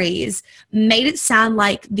series made it sound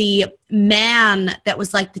like the man that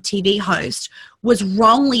was like the TV host was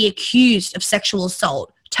wrongly accused of sexual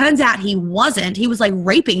assault. Turns out he wasn't. He was like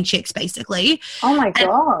raping chicks basically. Oh my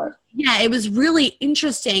God. Yeah, it was really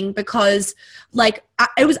interesting because like I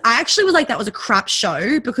actually was like, that was a crap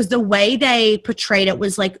show, because the way they portrayed it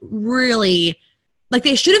was like really, like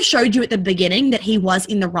they should have showed you at the beginning that he was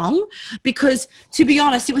in the wrong, because to be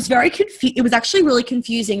honest, it was it was actually really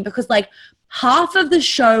confusing, because like half of the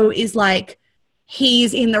show is like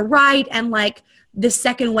he's in the right, and like the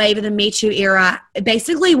second wave of the Me Too era,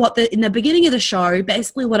 basically in the beginning of the show,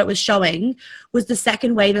 basically what it was showing was the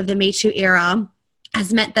second wave of the Me Too era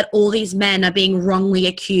has meant that all these men are being wrongly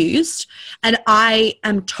accused. And I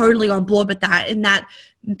am totally on board with that, in that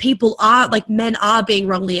people are like, men are being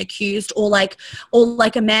wrongly accused, or like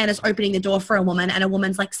a man is opening the door for a woman and a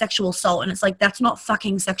woman's like sexual assault. And it's like, that's not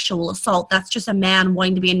fucking sexual assault. That's just a man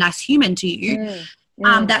wanting to be a nice human to you.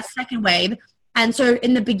 That second wave. And so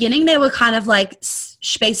in the beginning, they were kind of like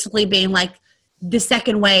basically being like, the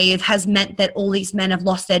second wave has meant that all these men have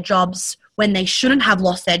lost their jobs when they shouldn't have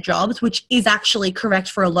lost their jobs, which is actually correct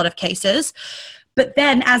for a lot of cases. But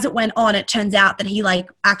then as it went on, it turns out that he like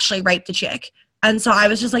actually raped a chick. And so I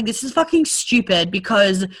was just like, this is fucking stupid,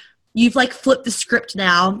 because you've like flipped the script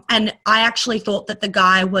now, and I actually thought that the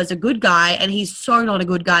guy was a good guy, and he's so not a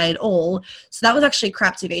good guy at all. So that was actually a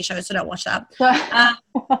crap TV show, so don't watch that. And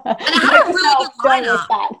it had a really good lineup.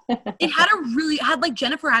 It had like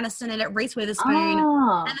Jennifer Aniston in it, Reese Witherspoon,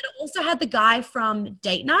 and then it also had the guy from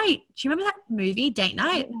Date Night. Do you remember that movie, Date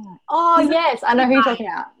Night? Oh, yes, I know who you're talking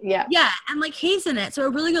about. Yeah. Yeah, and like he's in it, so a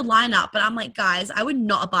really good lineup. But I'm like, guys, I would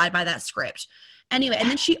not abide by that script. Anyway, and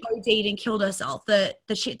then she OD'd and killed herself, the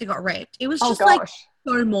chick that got raped. It was just like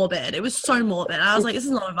so morbid. It was so morbid. I was like, this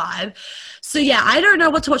is not a vibe. So yeah, I don't know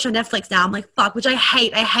what to watch on Netflix now. I'm like, fuck, which I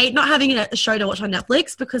hate. I hate not having a show to watch on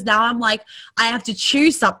Netflix, because now I'm like, I have to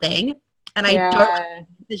choose something, and I don't make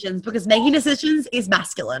decisions, because making decisions is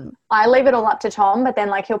masculine. I leave it all up to Tom, but then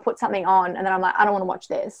like he'll put something on and then I'm like, I don't want to watch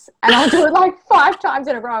this. And I'll do it like 5 times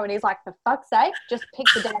in a row, and he's like, for fuck's sake, just pick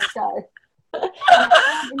the damn show.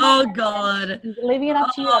 Oh God, leaving it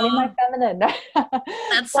up to you. I'm in my feminine.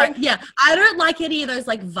 That's like, yeah, I don't like any of those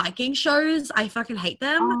like Viking shows. I fucking hate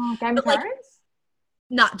them. Game of Thrones?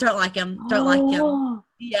 No, don't like them. Like them.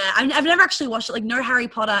 Yeah, I've never actually watched it. Like, no Harry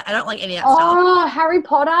Potter. I don't like any of that stuff. Oh, Harry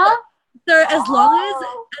Potter. So as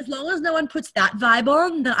long as no one puts that vibe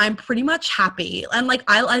on, then I'm pretty much happy. And like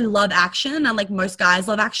I love action, and like most guys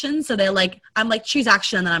love action, so they're like, I'm like, choose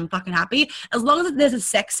action, and then I'm fucking happy. As long as there's a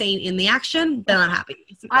sex scene in the action, then I'm happy.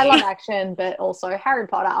 Basically. I love action, but also Harry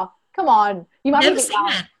Potter. Come on, you might never seen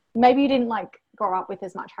it. Maybe you didn't like grow up with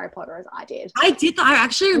as much Harry Potter as I did. I did. I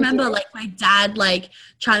actually remember like my dad like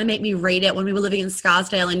trying to make me read it when we were living in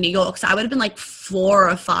Scarsdale in New York. So I would have been like 4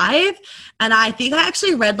 or 5. And I think I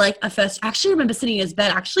actually read like I actually remember sitting in his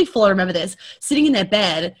bed. Actually fully remember this, sitting in their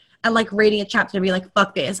bed and like reading a chapter and be like,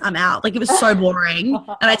 fuck this, I'm out. Like it was so boring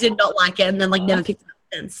and I did not like it, and then like never picked it up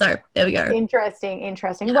again. So there we go. Interesting.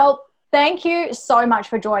 Well, thank you so much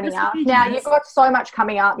for joining us. Now, you've got so much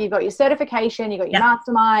coming up. You've got your certification, you've got your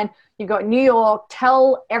mastermind, you've got New York.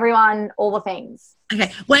 Tell everyone all the things.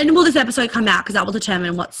 Okay. When will this episode come out? Because that will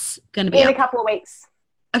determine what's going to be in a couple of weeks.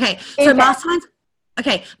 Okay. So Mastermind's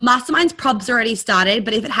prob's already started,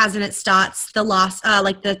 but if it hasn't, it starts the last,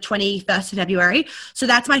 like the 21st of February. So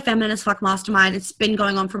that's my Feminine as Fuck Mastermind. It's been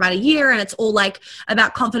going on for about a year, and it's all like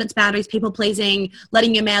about confidence, boundaries, people pleasing,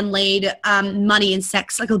 letting your man lead, money and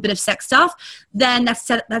sex, like a bit of sex stuff. Then that's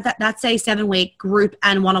a 7-week group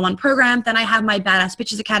and one-on-one program. Then I have my Badass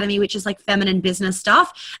Bitches Academy, which is like feminine business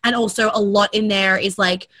stuff. And also a lot in there is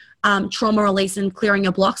like, trauma release and clearing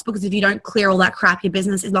your blocks, because if you don't clear all that crap, your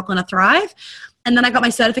business is not going to thrive. And then I got my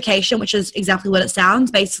certification, which is exactly what it sounds.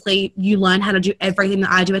 Basically, you learn how to do everything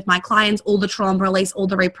that I do with my clients, all the trauma release, all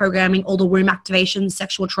the reprogramming, all the womb activation,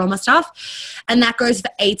 sexual trauma stuff. And that goes for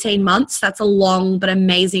 18 months. That's a long but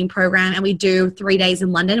amazing program. And we do 3 days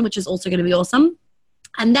in London, which is also going to be awesome.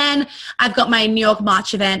 And then I've got my New York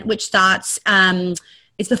March event, which starts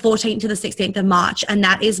it's the 14th to the 16th of March, and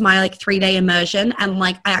that is my like 3-day immersion. And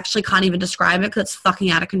like I actually can't even describe it because it's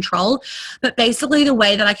fucking out of control. But basically the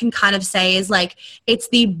way that I can kind of say is like it's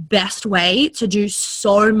the best way to do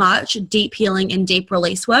so much deep healing and deep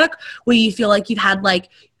release work where you feel like you've had like,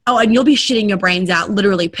 oh, and you'll be shitting your brains out,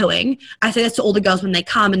 literally pooing. I say this to all the girls when they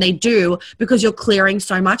come, and they do, because you're clearing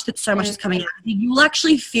so much that so much is coming out. You'll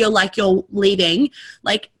actually feel like you're leaving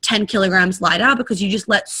like 10 kilograms lighter because you just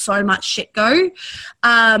let so much shit go.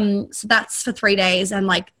 So that's for 3 days, and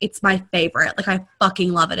like it's my favorite. Like I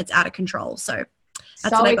fucking love it. It's out of control. So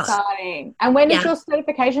that's what I got. Exciting. And when does your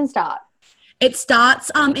certification start? It starts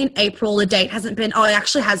in April. The date hasn't been. Oh, it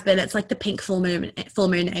actually has been. It's like the pink full moon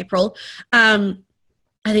in April.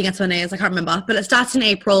 I think that's when it is. I can't remember. But it starts in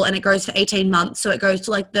April and it goes for 18 months. So it goes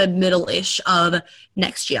to like the middle-ish of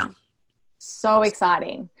next year. So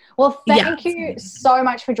exciting. Well, thank you so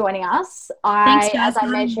much for joining us. As I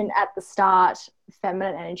mentioned at the start,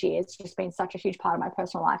 feminine energy has just been such a huge part of my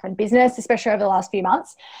personal life and business, especially over the last few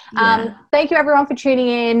months. Thank you everyone for tuning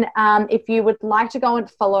in. If you would like to go and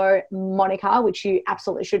follow Monica, which you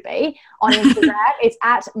absolutely should be, on Instagram, it's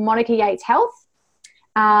at Monica Yates Health.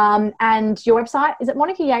 And your website, is it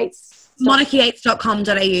Monica Yates?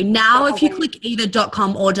 MonicaYates.com.au. Now, if you click either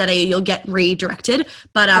 .com or .au, you'll get redirected.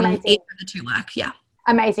 But either of the two work, yeah.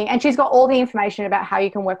 Amazing. And she's got all the information about how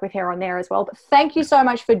you can work with her on there as well. But thank you so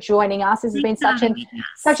much for joining us. This has been such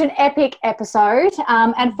an epic episode.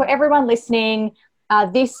 And for everyone listening,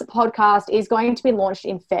 this podcast is going to be launched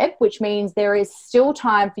in Feb, which means there is still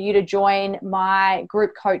time for you to join my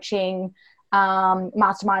group coaching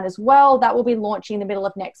mastermind as well. That will be launching in the middle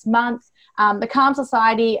of next month. The Calm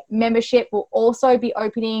Society membership will also be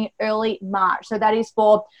opening early March. So that is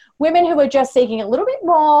for women who are just seeking a little bit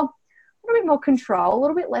more control, a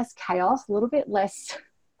little bit less chaos, a little bit less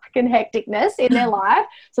fucking hecticness in their life.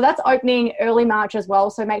 So that's opening early March as well.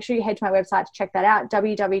 So make sure you head to my website to check that out,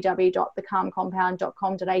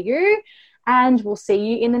 www.thecalmcompound.com.au, and we'll see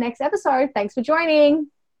you in the next episode. Thanks for joining.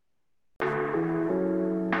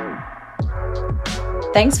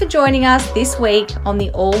 Thanks for joining us this week on the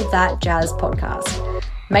All That Jazz podcast.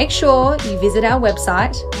 Make sure you visit our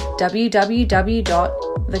website,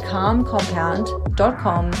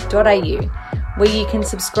 www.thecalmcompound.com.au, where you can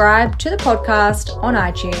subscribe to the podcast on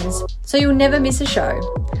iTunes so you'll never miss a show.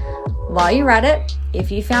 While you're at it, if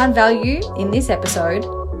you found value in this episode,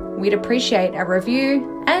 we'd appreciate a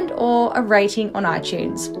review and or a rating on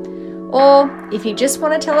iTunes. Or if you just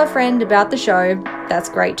want to tell a friend about the show, that's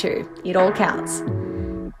great too. It all counts.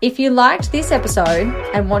 If you liked this episode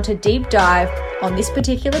and want a deep dive on this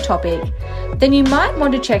particular topic, then you might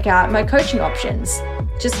want to check out my coaching options.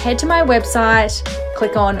 Just head to my website,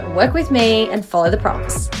 click on Work With Me, and follow the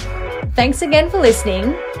prompts. Thanks again for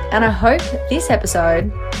listening, and I hope this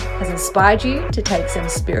episode has inspired you to take some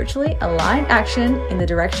spiritually aligned action in the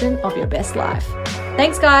direction of your best life.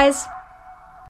 Thanks, guys.